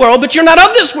this world, but you're not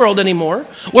of this world anymore.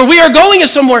 Where we are going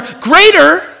is somewhere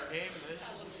greater.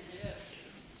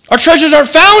 Our treasures aren't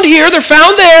found here, they're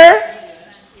found there.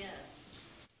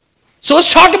 So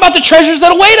let's talk about the treasures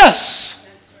that await us.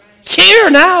 Here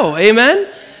now, amen?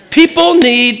 People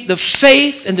need the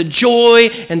faith and the joy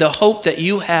and the hope that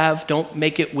you have. Don't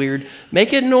make it weird.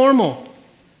 Make it normal.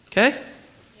 Okay?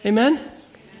 Amen?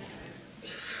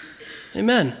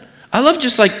 Amen. I love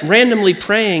just like randomly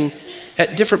praying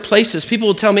at different places. People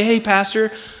will tell me, hey,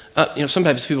 Pastor.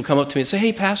 Sometimes people come up to me and say,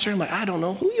 hey, Pastor. I'm like, I don't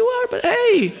know who you are, but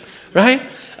hey. Right?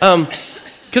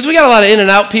 Because we got a lot of in and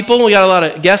out people. We got a lot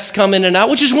of guests come in and out,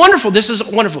 which is wonderful. This is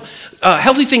wonderful.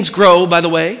 Healthy things grow, by the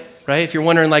way. Right? If you're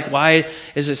wondering, like, why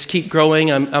does this keep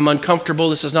growing? I'm uncomfortable.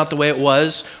 This is not the way it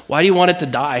was. Why do you want it to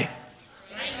die?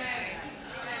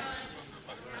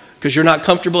 Because you're not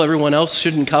comfortable. Everyone else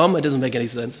shouldn't come. It doesn't make any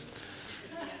sense.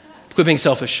 Quit being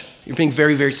selfish. You're being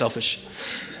very, very selfish.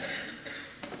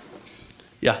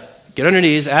 Yeah. Get on your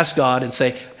knees, ask God, and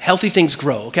say, healthy things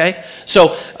grow, okay?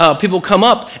 So people come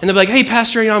up, and they'll be like, hey,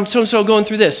 Pastor, I'm so-and-so going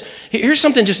through this. Here's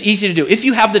something just easy to do. If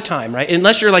you have the time, right?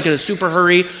 Unless you're like in a super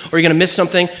hurry or you're going to miss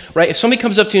something, right? If somebody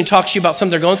comes up to you and talks to you about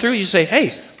something they're going through, you say,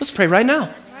 hey, let's pray right now.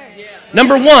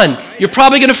 Number one, you're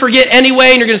probably going to forget anyway,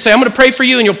 and you're going to say, I'm going to pray for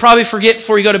you, and you'll probably forget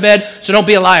before you go to bed, so don't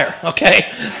be a liar,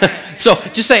 okay? So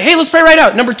just say, hey, let's pray right now.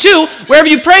 Number 2, wherever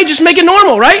you pray, just make it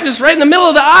normal, right? Just right in the middle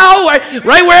of the aisle,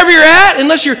 right wherever you're at.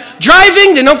 Unless you're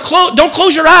driving, then don't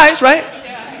close your eyes, right?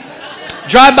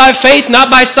 Drive by faith, not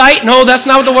by sight. No, that's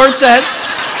not what the word says.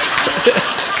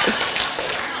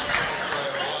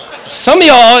 Some of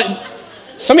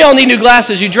y'all need new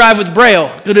glasses. You drive with Braille.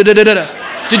 Right?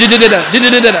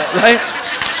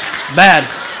 Bad.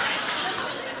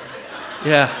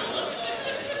 Yeah.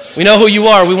 We know who you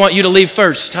are. We want you to leave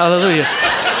first. Hallelujah.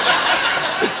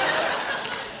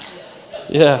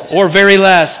 Yeah. Or very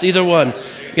last. Either one.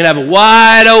 You're going to have it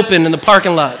wide open in the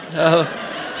parking lot.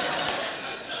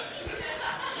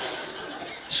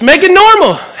 Just make it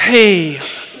normal. Hey,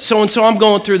 so-and-so, I'm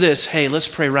going through this. Hey, let's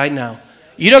pray right now.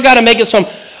 You don't got to make it some,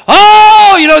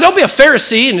 don't be a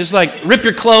Pharisee and just like rip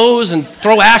your clothes and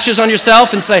throw ashes on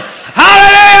yourself and say,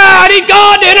 hallelujah, I need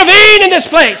God to intervene in this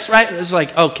place, right? It's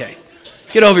like, okay,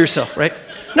 get over yourself, right?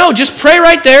 No, just pray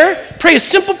right there. Pray a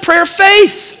simple prayer of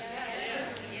faith.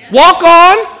 Walk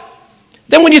on.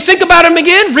 Then when you think about him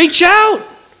again, reach out.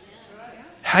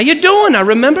 How you doing? I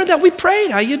remember that we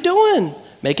prayed. How you doing?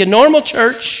 Make it normal,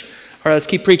 church. All right, let's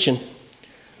keep preaching.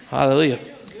 Hallelujah.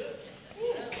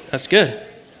 That's good.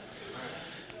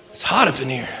 It's hot up in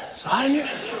here. It's hot in here.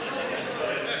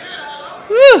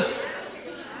 Woo.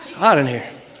 It's hot in here.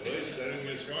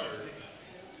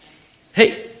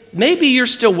 Hey, maybe you're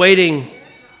still waiting.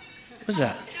 What's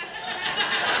that?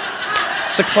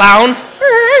 It's a clown.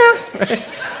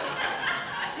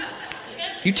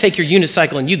 You take your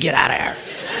unicycle and you get out of here.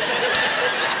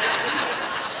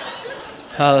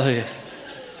 Hallelujah.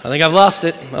 I think I've lost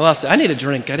it. I need a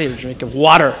drink. I need a drink of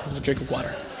water. A drink of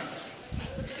water.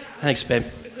 Thanks, babe.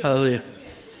 Hallelujah.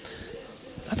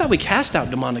 I thought we cast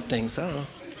out demonic things. I don't know.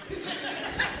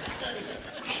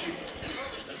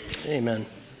 Amen.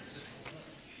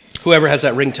 Whoever has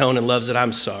that ringtone and loves it,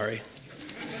 I'm sorry.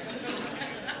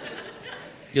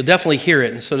 You'll definitely hear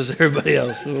it, and so does everybody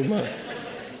else. It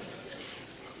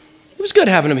was good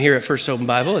having them here at First Open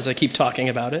Bible as I keep talking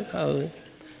about it. Hallelujah.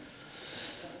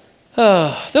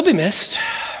 Oh, they'll be missed.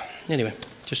 Anyway,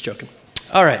 just joking.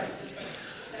 All right.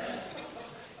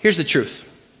 Here's the truth.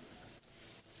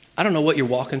 I don't know what you're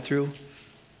walking through.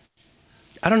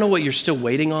 I don't know what you're still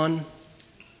waiting on.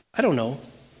 I don't know.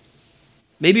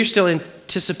 Maybe you're still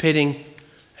anticipating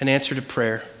an answer to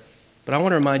prayer. But I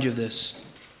want to remind you of this.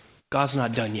 God's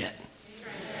not done yet.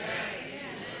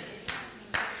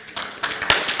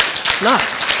 Not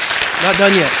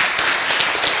done yet.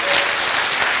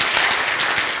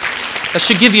 That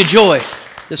should give you joy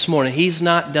this morning. He's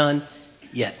not done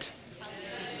yet.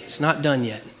 It's not done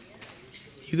yet.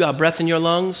 You got breath in your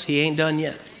lungs, he ain't done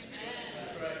yet.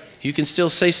 You can still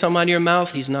say something out of your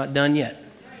mouth, he's not done yet.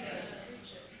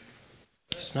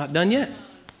 It's not done yet.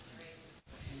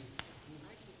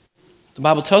 The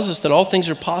Bible tells us that all things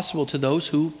are possible to those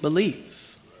who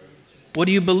believe. What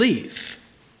do you believe?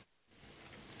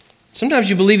 Sometimes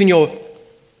you believe in your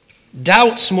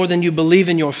doubts more than you believe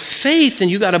in your faith,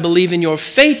 and you got to believe in your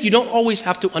faith. You don't always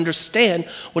have to understand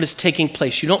what is taking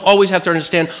place. You don't always have to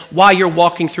understand why you're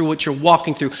walking through what you're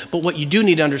walking through. But what you do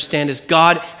need to understand is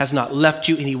God has not left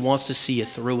you, and he wants to see you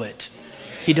through it.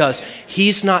 He does.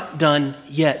 He's not done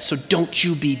yet, so don't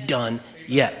you be done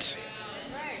yet.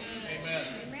 Amen.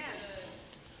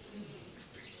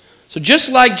 So just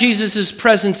like Jesus'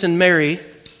 presence in Mary,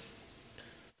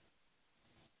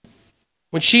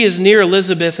 when she is near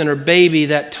Elizabeth and her baby,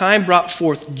 that time brought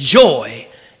forth joy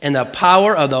and the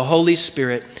power of the Holy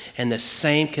Spirit, and the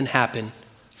same can happen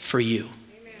for you.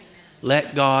 Amen.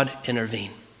 Let God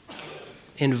intervene.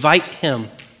 Invite him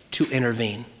to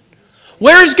intervene.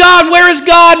 Where is God? Where is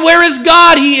God? Where is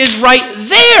God? He is right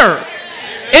there.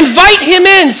 Amen. Invite him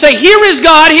in. Say, here is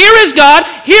God, here is God,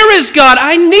 here is God.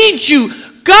 I need you,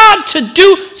 God, to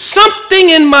do something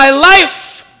in my life.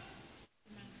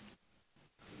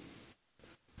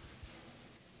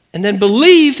 And then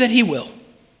believe that he will.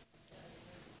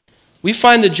 We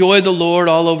find the joy of the Lord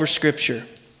all over Scripture.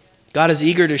 God is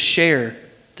eager to share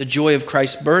the joy of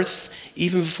Christ's birth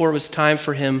even before it was time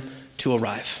for him to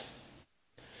arrive.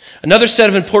 Another set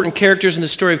of important characters in the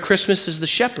story of Christmas is the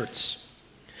shepherds.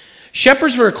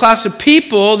 Shepherds were a class of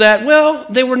people that, well,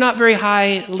 they were not very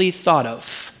highly thought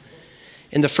of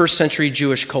in the first century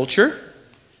Jewish culture.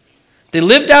 They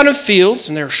lived out in fields,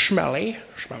 and they're smelly,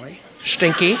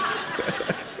 stinky.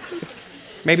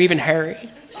 Maybe even hairy.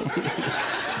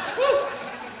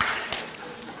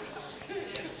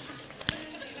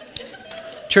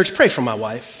 Church, pray for my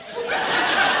wife.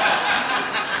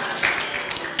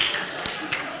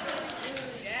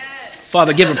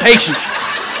 Father, give her patience.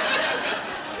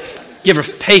 Give her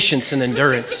patience and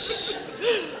endurance.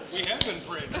 We have been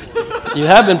praying for her. You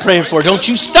have been praying for. Don't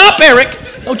you stop, Eric.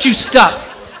 Don't you stop.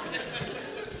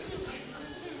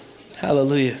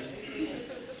 Hallelujah.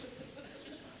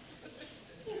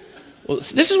 Well,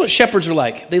 this is what shepherds are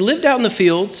like. They lived out in the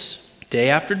fields day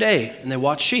after day, and they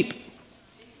watched sheep.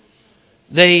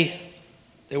 They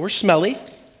were smelly.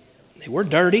 They were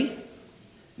dirty.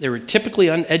 They were typically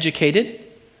uneducated,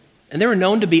 and they were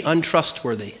known to be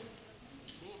untrustworthy.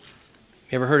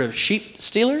 You ever heard of sheep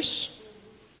stealers?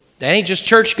 They ain't just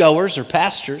churchgoers or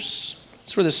pastors.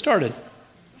 That's where this started.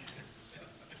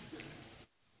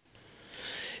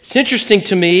 It's interesting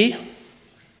to me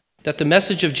that the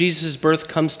message of Jesus' birth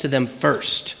comes to them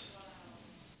first.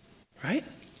 Right?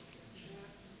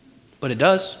 But it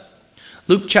does.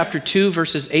 Luke chapter 2,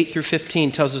 verses 8 through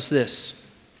 15 tells us this.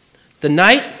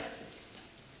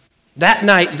 That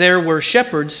night there were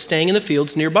shepherds staying in the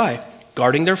fields nearby,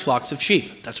 guarding their flocks of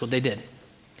sheep. That's what they did.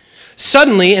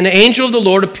 Suddenly, an angel of the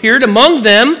Lord appeared among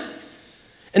them,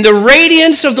 and the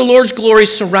radiance of the Lord's glory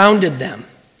surrounded them.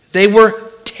 They were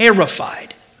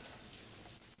terrified.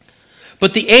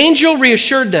 But the angel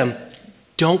reassured them.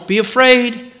 Don't be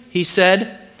afraid, he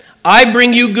said. I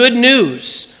bring you good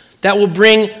news that will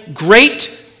bring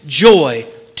great joy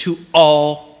to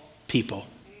all people.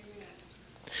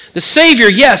 The Savior,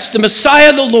 yes, the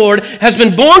Messiah, the Lord, has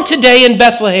been born today in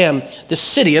Bethlehem, the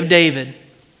city of David.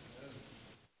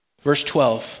 Verse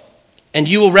 12, and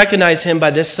you will recognize him by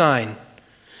this sign.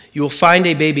 You will find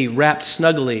a baby wrapped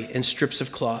snugly in strips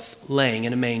of cloth, laying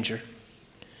in a manger.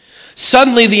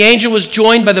 Suddenly the angel was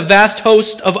joined by the vast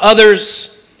host of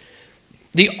others,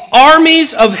 the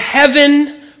armies of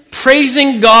heaven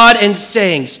praising God and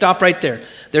saying, stop right there.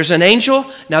 There's an angel,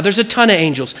 now there's a ton of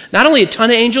angels. Not only a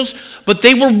ton of angels, but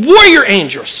they were warrior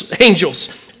angels.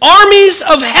 Armies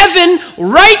of heaven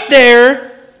right there,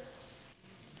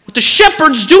 with the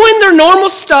shepherds doing their normal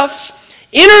stuff,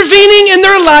 intervening in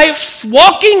their life,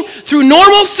 walking through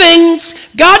normal things.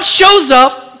 God shows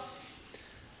up,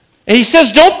 and he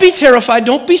says, don't be terrified,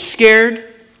 don't be scared.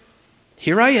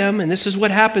 Here I am, and this is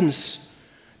what happens.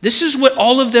 This is what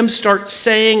all of them start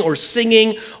saying or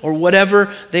singing or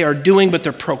whatever they are doing, but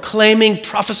they're proclaiming,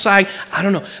 prophesying. I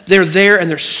don't know. They're there and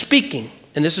they're speaking.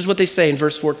 And this is what they say in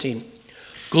verse 14.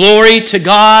 Glory to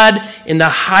God in the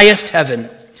highest heaven,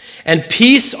 and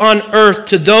peace on earth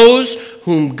to those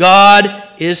whom God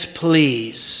is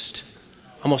pleased.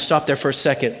 I'm going to stop there for a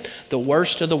second. The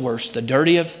worst of the worst, the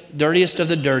dirtiest of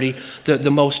the dirty,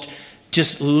 the most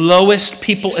just lowest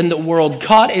people in the world,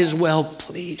 God is well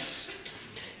pleased.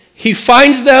 He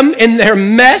finds them in their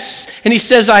mess, and he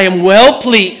says, I am well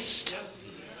pleased.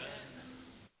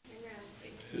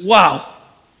 Wow.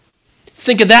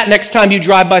 Think of that next time you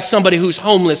drive by somebody who's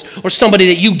homeless or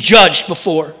somebody that you judged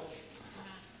before.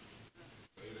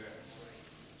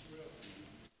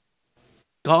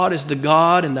 God is the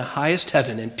God in the highest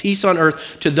heaven, and peace on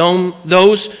earth to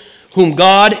those whom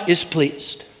God is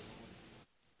pleased.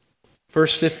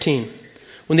 Verse 15.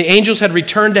 When the angels had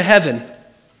returned to heaven,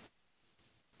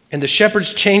 and the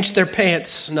shepherds changed their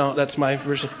pants. No, that's my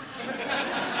version.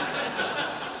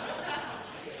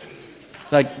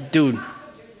 Like, dude,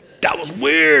 that was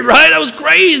weird, right? That was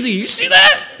crazy. You see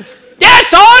that? Yeah, I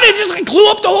saw it. It just like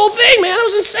blew up the whole thing, man. That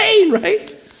was insane,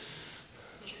 right?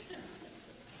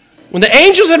 When the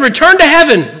angels had returned to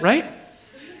heaven, right?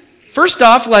 First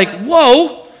off, like,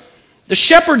 whoa, the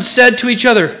shepherds said to each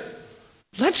other,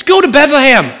 let's go to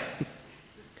Bethlehem.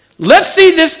 Let's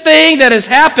see this thing that has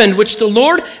happened, which the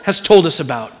Lord has told us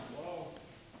about.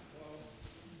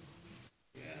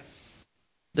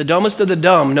 The dumbest of the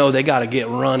dumb know they got to get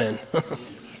running.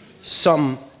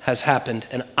 Something has happened,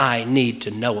 and I need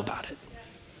to know about it.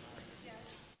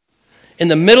 In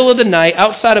the middle of the night,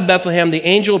 outside of Bethlehem, the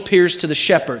angel appears to the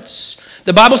shepherds.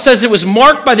 The Bible says it was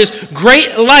marked by this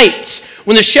great light.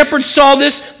 When the shepherds saw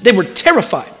this, they were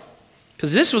terrified,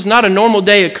 because this was not a normal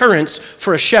day occurrence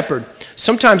for a shepherd.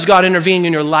 Sometimes God intervening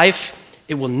in your life,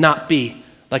 it will not be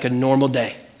like a normal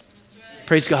day.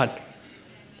 Praise God.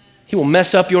 He will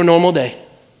mess up your normal day.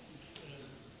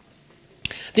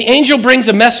 The angel brings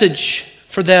a message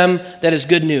for them that is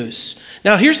good news.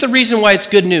 Now, here's the reason why it's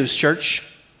good news, church.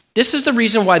 This is the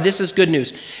reason why this is good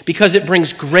news. Because it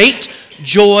brings great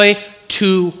joy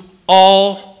to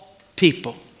all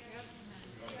people.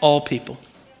 All people.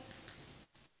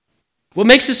 What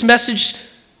makes this message,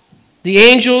 the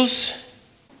angels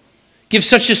give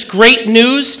such this great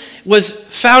news, was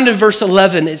found in verse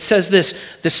 11. It says this,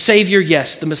 the Savior,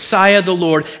 yes, the Messiah, the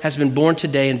Lord, has been born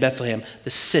today in Bethlehem, the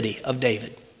city of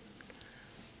David.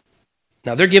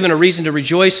 Now they're given a reason to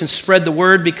rejoice and spread the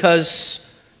word because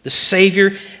the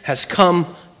Savior has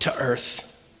come to earth.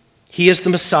 He is the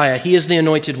Messiah. He is the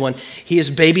anointed one. He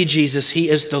is baby Jesus. He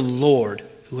is the Lord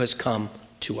who has come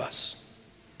to us.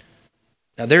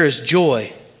 Now there is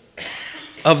joy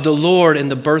of the Lord in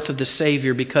the birth of the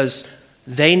Savior because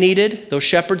they needed, those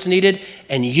shepherds needed,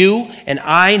 and you and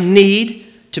I need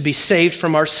to be saved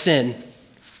from our sin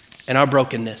and our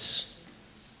brokenness.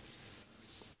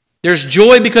 There's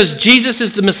joy because Jesus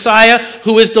is the Messiah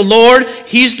who is the Lord.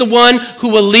 He's the one who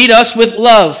will lead us with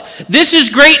love. This is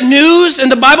great news,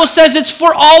 and the Bible says it's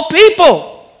for all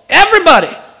people, everybody.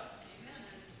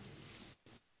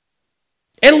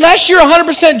 Unless you're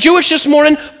 100% Jewish this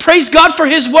morning, praise God for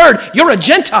His word. You're a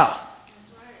Gentile.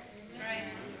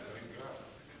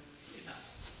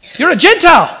 You're a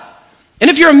Gentile.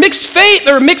 And if you're a mixed faith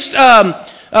or a mixed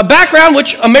background,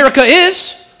 which America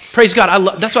is, praise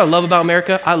God. That's what I love about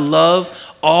America. I love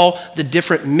all the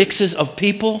different mixes of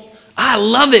people. I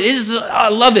love it. I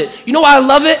love it. You know why I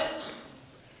love it?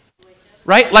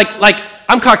 Right? Like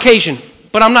I'm Caucasian,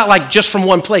 but I'm not like just from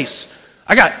one place.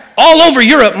 I got all over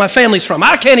Europe my family's from.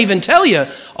 I can't even tell you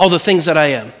all the things that I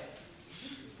am.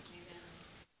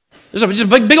 There's just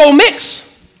a big old mix.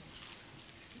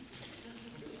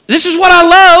 This is what I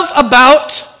love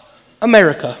about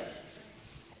America.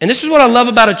 And this is what I love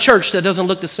about a church that doesn't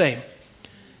look the same,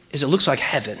 is it looks like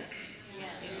heaven.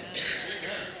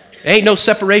 There ain't no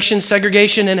separation,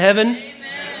 segregation in heaven.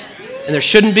 And there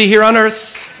shouldn't be here on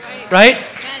earth. Right?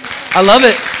 I love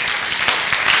it.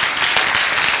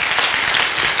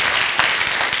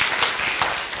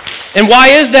 And why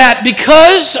is that?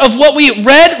 Because of what we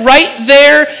read right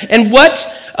there and what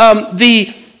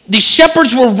the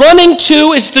shepherds were running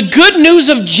to is the good news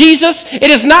of Jesus. It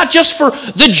is not just for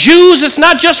the Jews. It's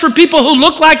not just for people who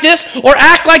look like this or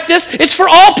act like this. It's for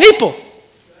all people.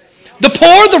 The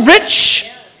poor, the rich,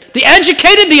 the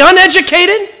educated, the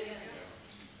uneducated.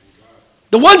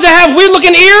 The ones that have weird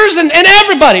looking ears and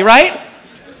everybody, right?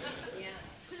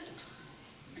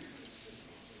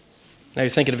 Now you're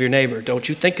thinking of your neighbor. Don't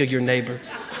you think of your neighbor.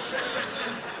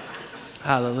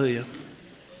 Hallelujah.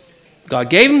 God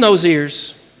gave them those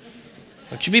ears.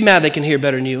 Don't you be mad they can hear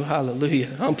better than you. Hallelujah.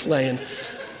 I'm playing.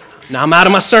 Now I'm out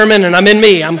of my sermon and I'm in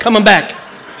me. I'm coming back.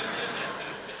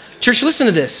 Church, listen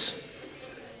to this.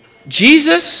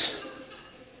 Jesus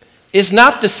is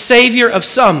not the Savior of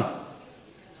some.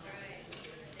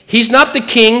 He's not the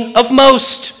King of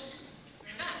most.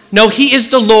 No, He is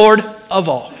the Lord of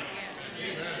all.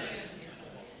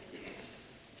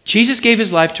 Jesus gave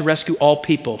His life to rescue all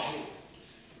people.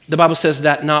 The Bible says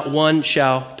that not one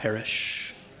shall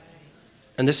perish.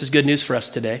 And this is good news for us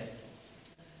today.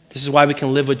 This is why we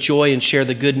can live with joy and share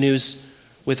the good news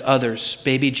with others.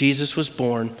 Baby Jesus was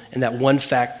born, and that one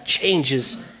fact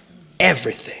changes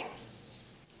everything.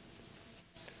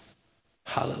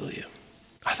 Hallelujah.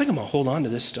 I think I'm going to hold on to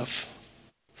this stuff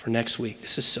for next week.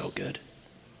 This is so good.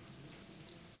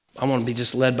 I want to be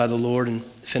just led by the Lord in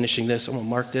finishing this. I'm going to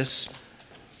mark this.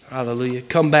 Hallelujah.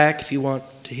 Come back if you want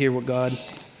to hear what God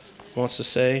wants to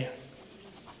say.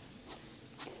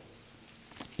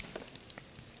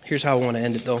 Here's how I want to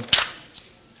end it, though.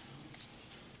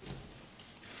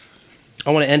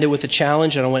 I want to end it with a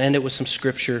challenge, and I want to end it with some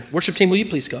scripture. Worship team, will you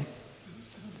please come?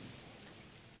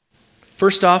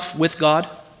 First off, with God,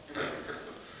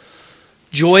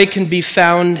 joy can be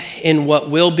found in what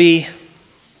will be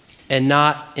and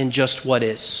not in just what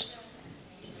is.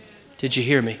 Did you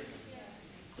hear me?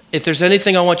 If there's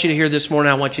anything I want you to hear this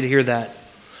morning, I want you to hear that.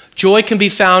 Joy can be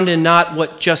found in not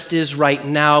what just is right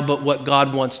now, but what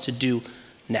God wants to do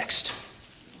next.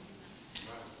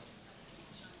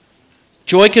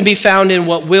 Joy can be found in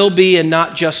what will be and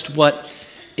not just what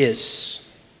is.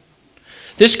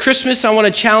 This Christmas, I want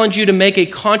to challenge you to make a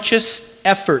conscious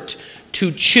effort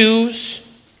to choose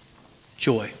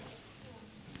joy.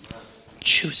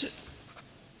 Choose it.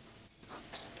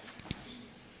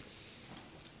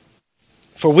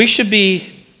 For we should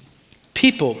be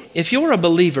people, if you're a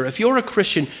believer, if you're a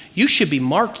Christian, you should be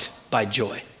marked by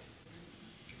joy.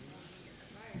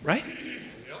 Right?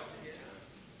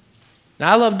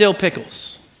 Now, I love dill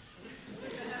pickles.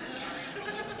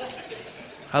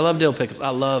 I love dill pickles. I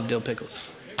love dill pickles.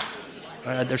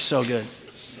 All right, they're so good.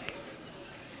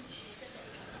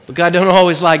 But God don't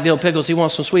always like dill pickles. He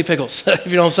wants some sweet pickles, if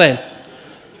you know what I'm saying.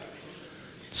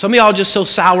 Some of y'all are just so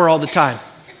sour all the time.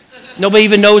 Nobody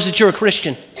even knows that you're a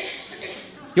Christian.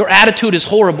 Your attitude is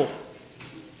horrible.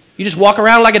 You just walk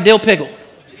around like a dill pickle.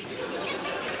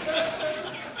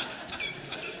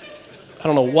 I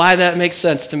don't know why that makes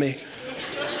sense to me.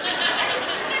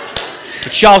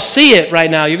 But y'all see it right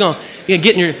now. You're gonna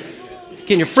get in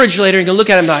your refrigerator and you're gonna look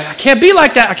at it and be like, I can't be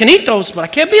like that. I can eat those, but I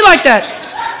can't be like that.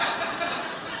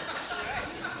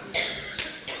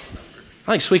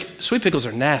 I think sweet pickles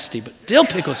are nasty, but dill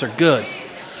pickles are good.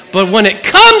 But when it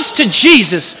comes to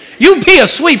Jesus, you be a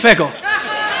sweet pickle.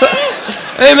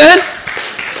 Amen?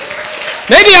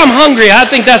 Maybe I'm hungry. I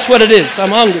think that's what it is. I'm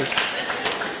hungry.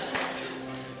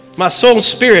 My soul and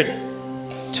spirit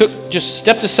just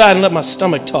stepped aside and let my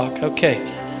stomach talk. Okay.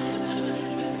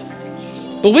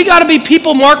 But we got to be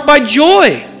people marked by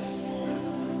joy.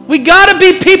 We got to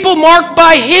be people marked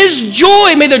by His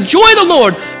joy. May the joy of the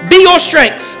Lord be your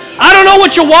strength. I don't know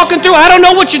what you're walking through. I don't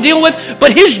know what you're dealing with,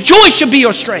 but His joy should be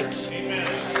your strength.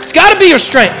 It's got to be your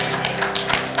strength.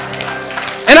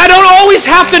 And I don't always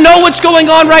have to know what's going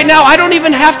on right now. I don't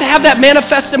even have to have that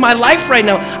manifest in my life right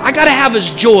now. I got to have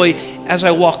His joy as I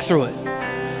walk through it.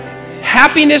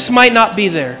 Happiness might not be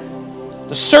there.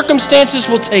 The circumstances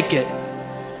will take it.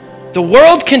 The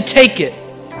world can take it.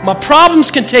 My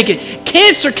problems can take it.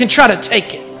 Cancer can try to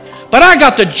take it. But I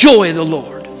got the joy of the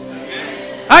Lord.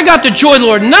 I got the joy of the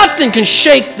Lord. Nothing can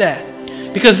shake that.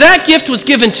 Because that gift was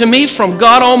given to me from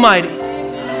God Almighty.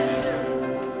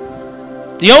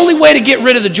 The only way to get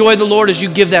rid of the joy of the Lord is you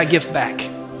give that gift back.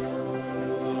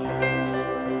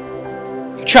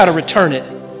 You try to return it.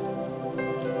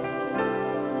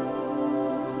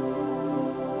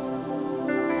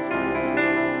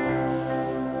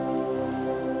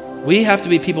 We have to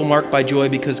be people marked by joy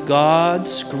because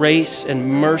God's grace and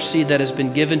mercy that has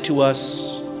been given to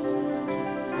us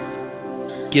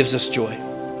gives us joy.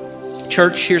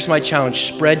 Church, here's my challenge.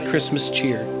 Spread Christmas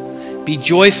cheer. Be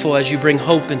joyful as you bring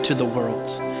hope into the world.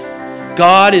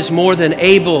 God is more than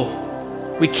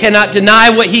able. We cannot deny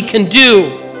what He can do.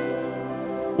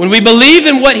 When we believe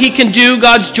in what He can do,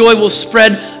 God's joy will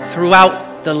spread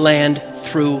throughout the land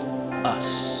through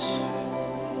us.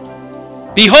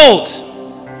 Behold,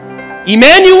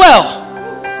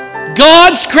 Emmanuel,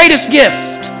 God's greatest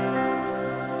gift.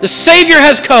 The Savior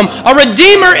has come. A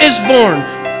Redeemer is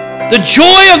born. The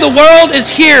joy of the world is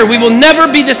here. We will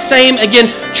never be the same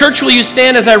again. Church, will you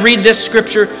stand as I read this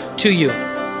scripture to you?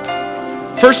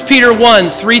 1 Peter 1,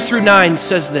 3 through 9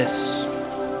 says this.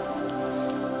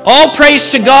 All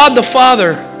praise to God the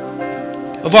Father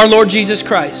of our Lord Jesus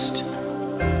Christ.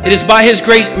 It is by His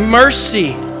great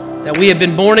mercy that we have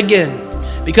been born again.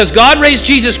 Because God raised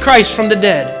Jesus Christ from the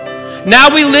dead.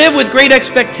 Now we live with great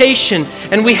expectation,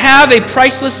 and we have a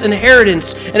priceless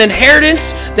inheritance, an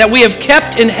inheritance that we have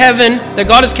kept in heaven, that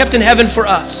God has kept in heaven for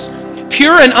us,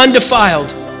 pure and undefiled,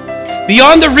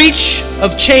 beyond the reach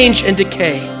of change and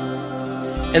decay.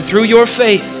 And through your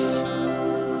faith,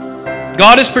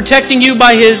 God is protecting you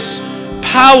by His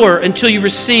power until you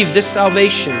receive this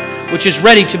salvation, which is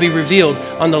ready to be revealed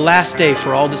on the last day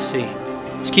for all to see.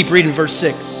 Let's keep reading verse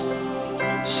 6.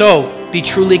 So, be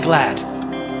truly glad.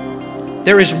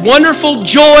 There is wonderful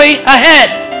joy ahead.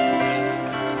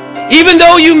 Even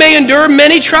though you may endure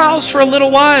many trials for a little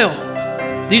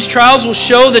while, these trials will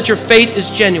show that your faith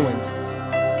is genuine.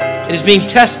 It is being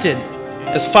tested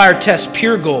as fire tests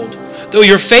pure gold, though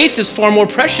your faith is far more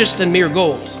precious than mere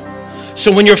gold.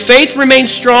 So when your faith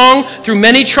remains strong through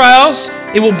many trials,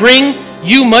 it will bring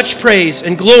you much praise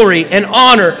and glory and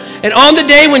honor. And on the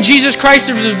day when Jesus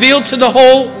Christ is revealed to the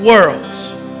whole world.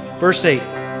 Verse 8.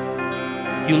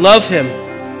 You love Him,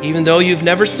 even though you've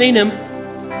never seen Him.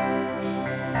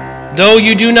 Though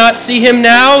you do not see Him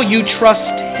now, you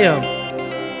trust Him.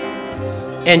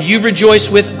 And you rejoice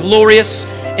with glorious,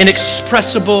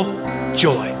 inexpressible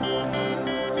joy.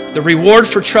 The reward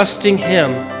for trusting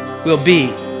Him will be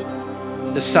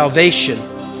the salvation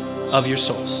of your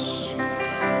souls.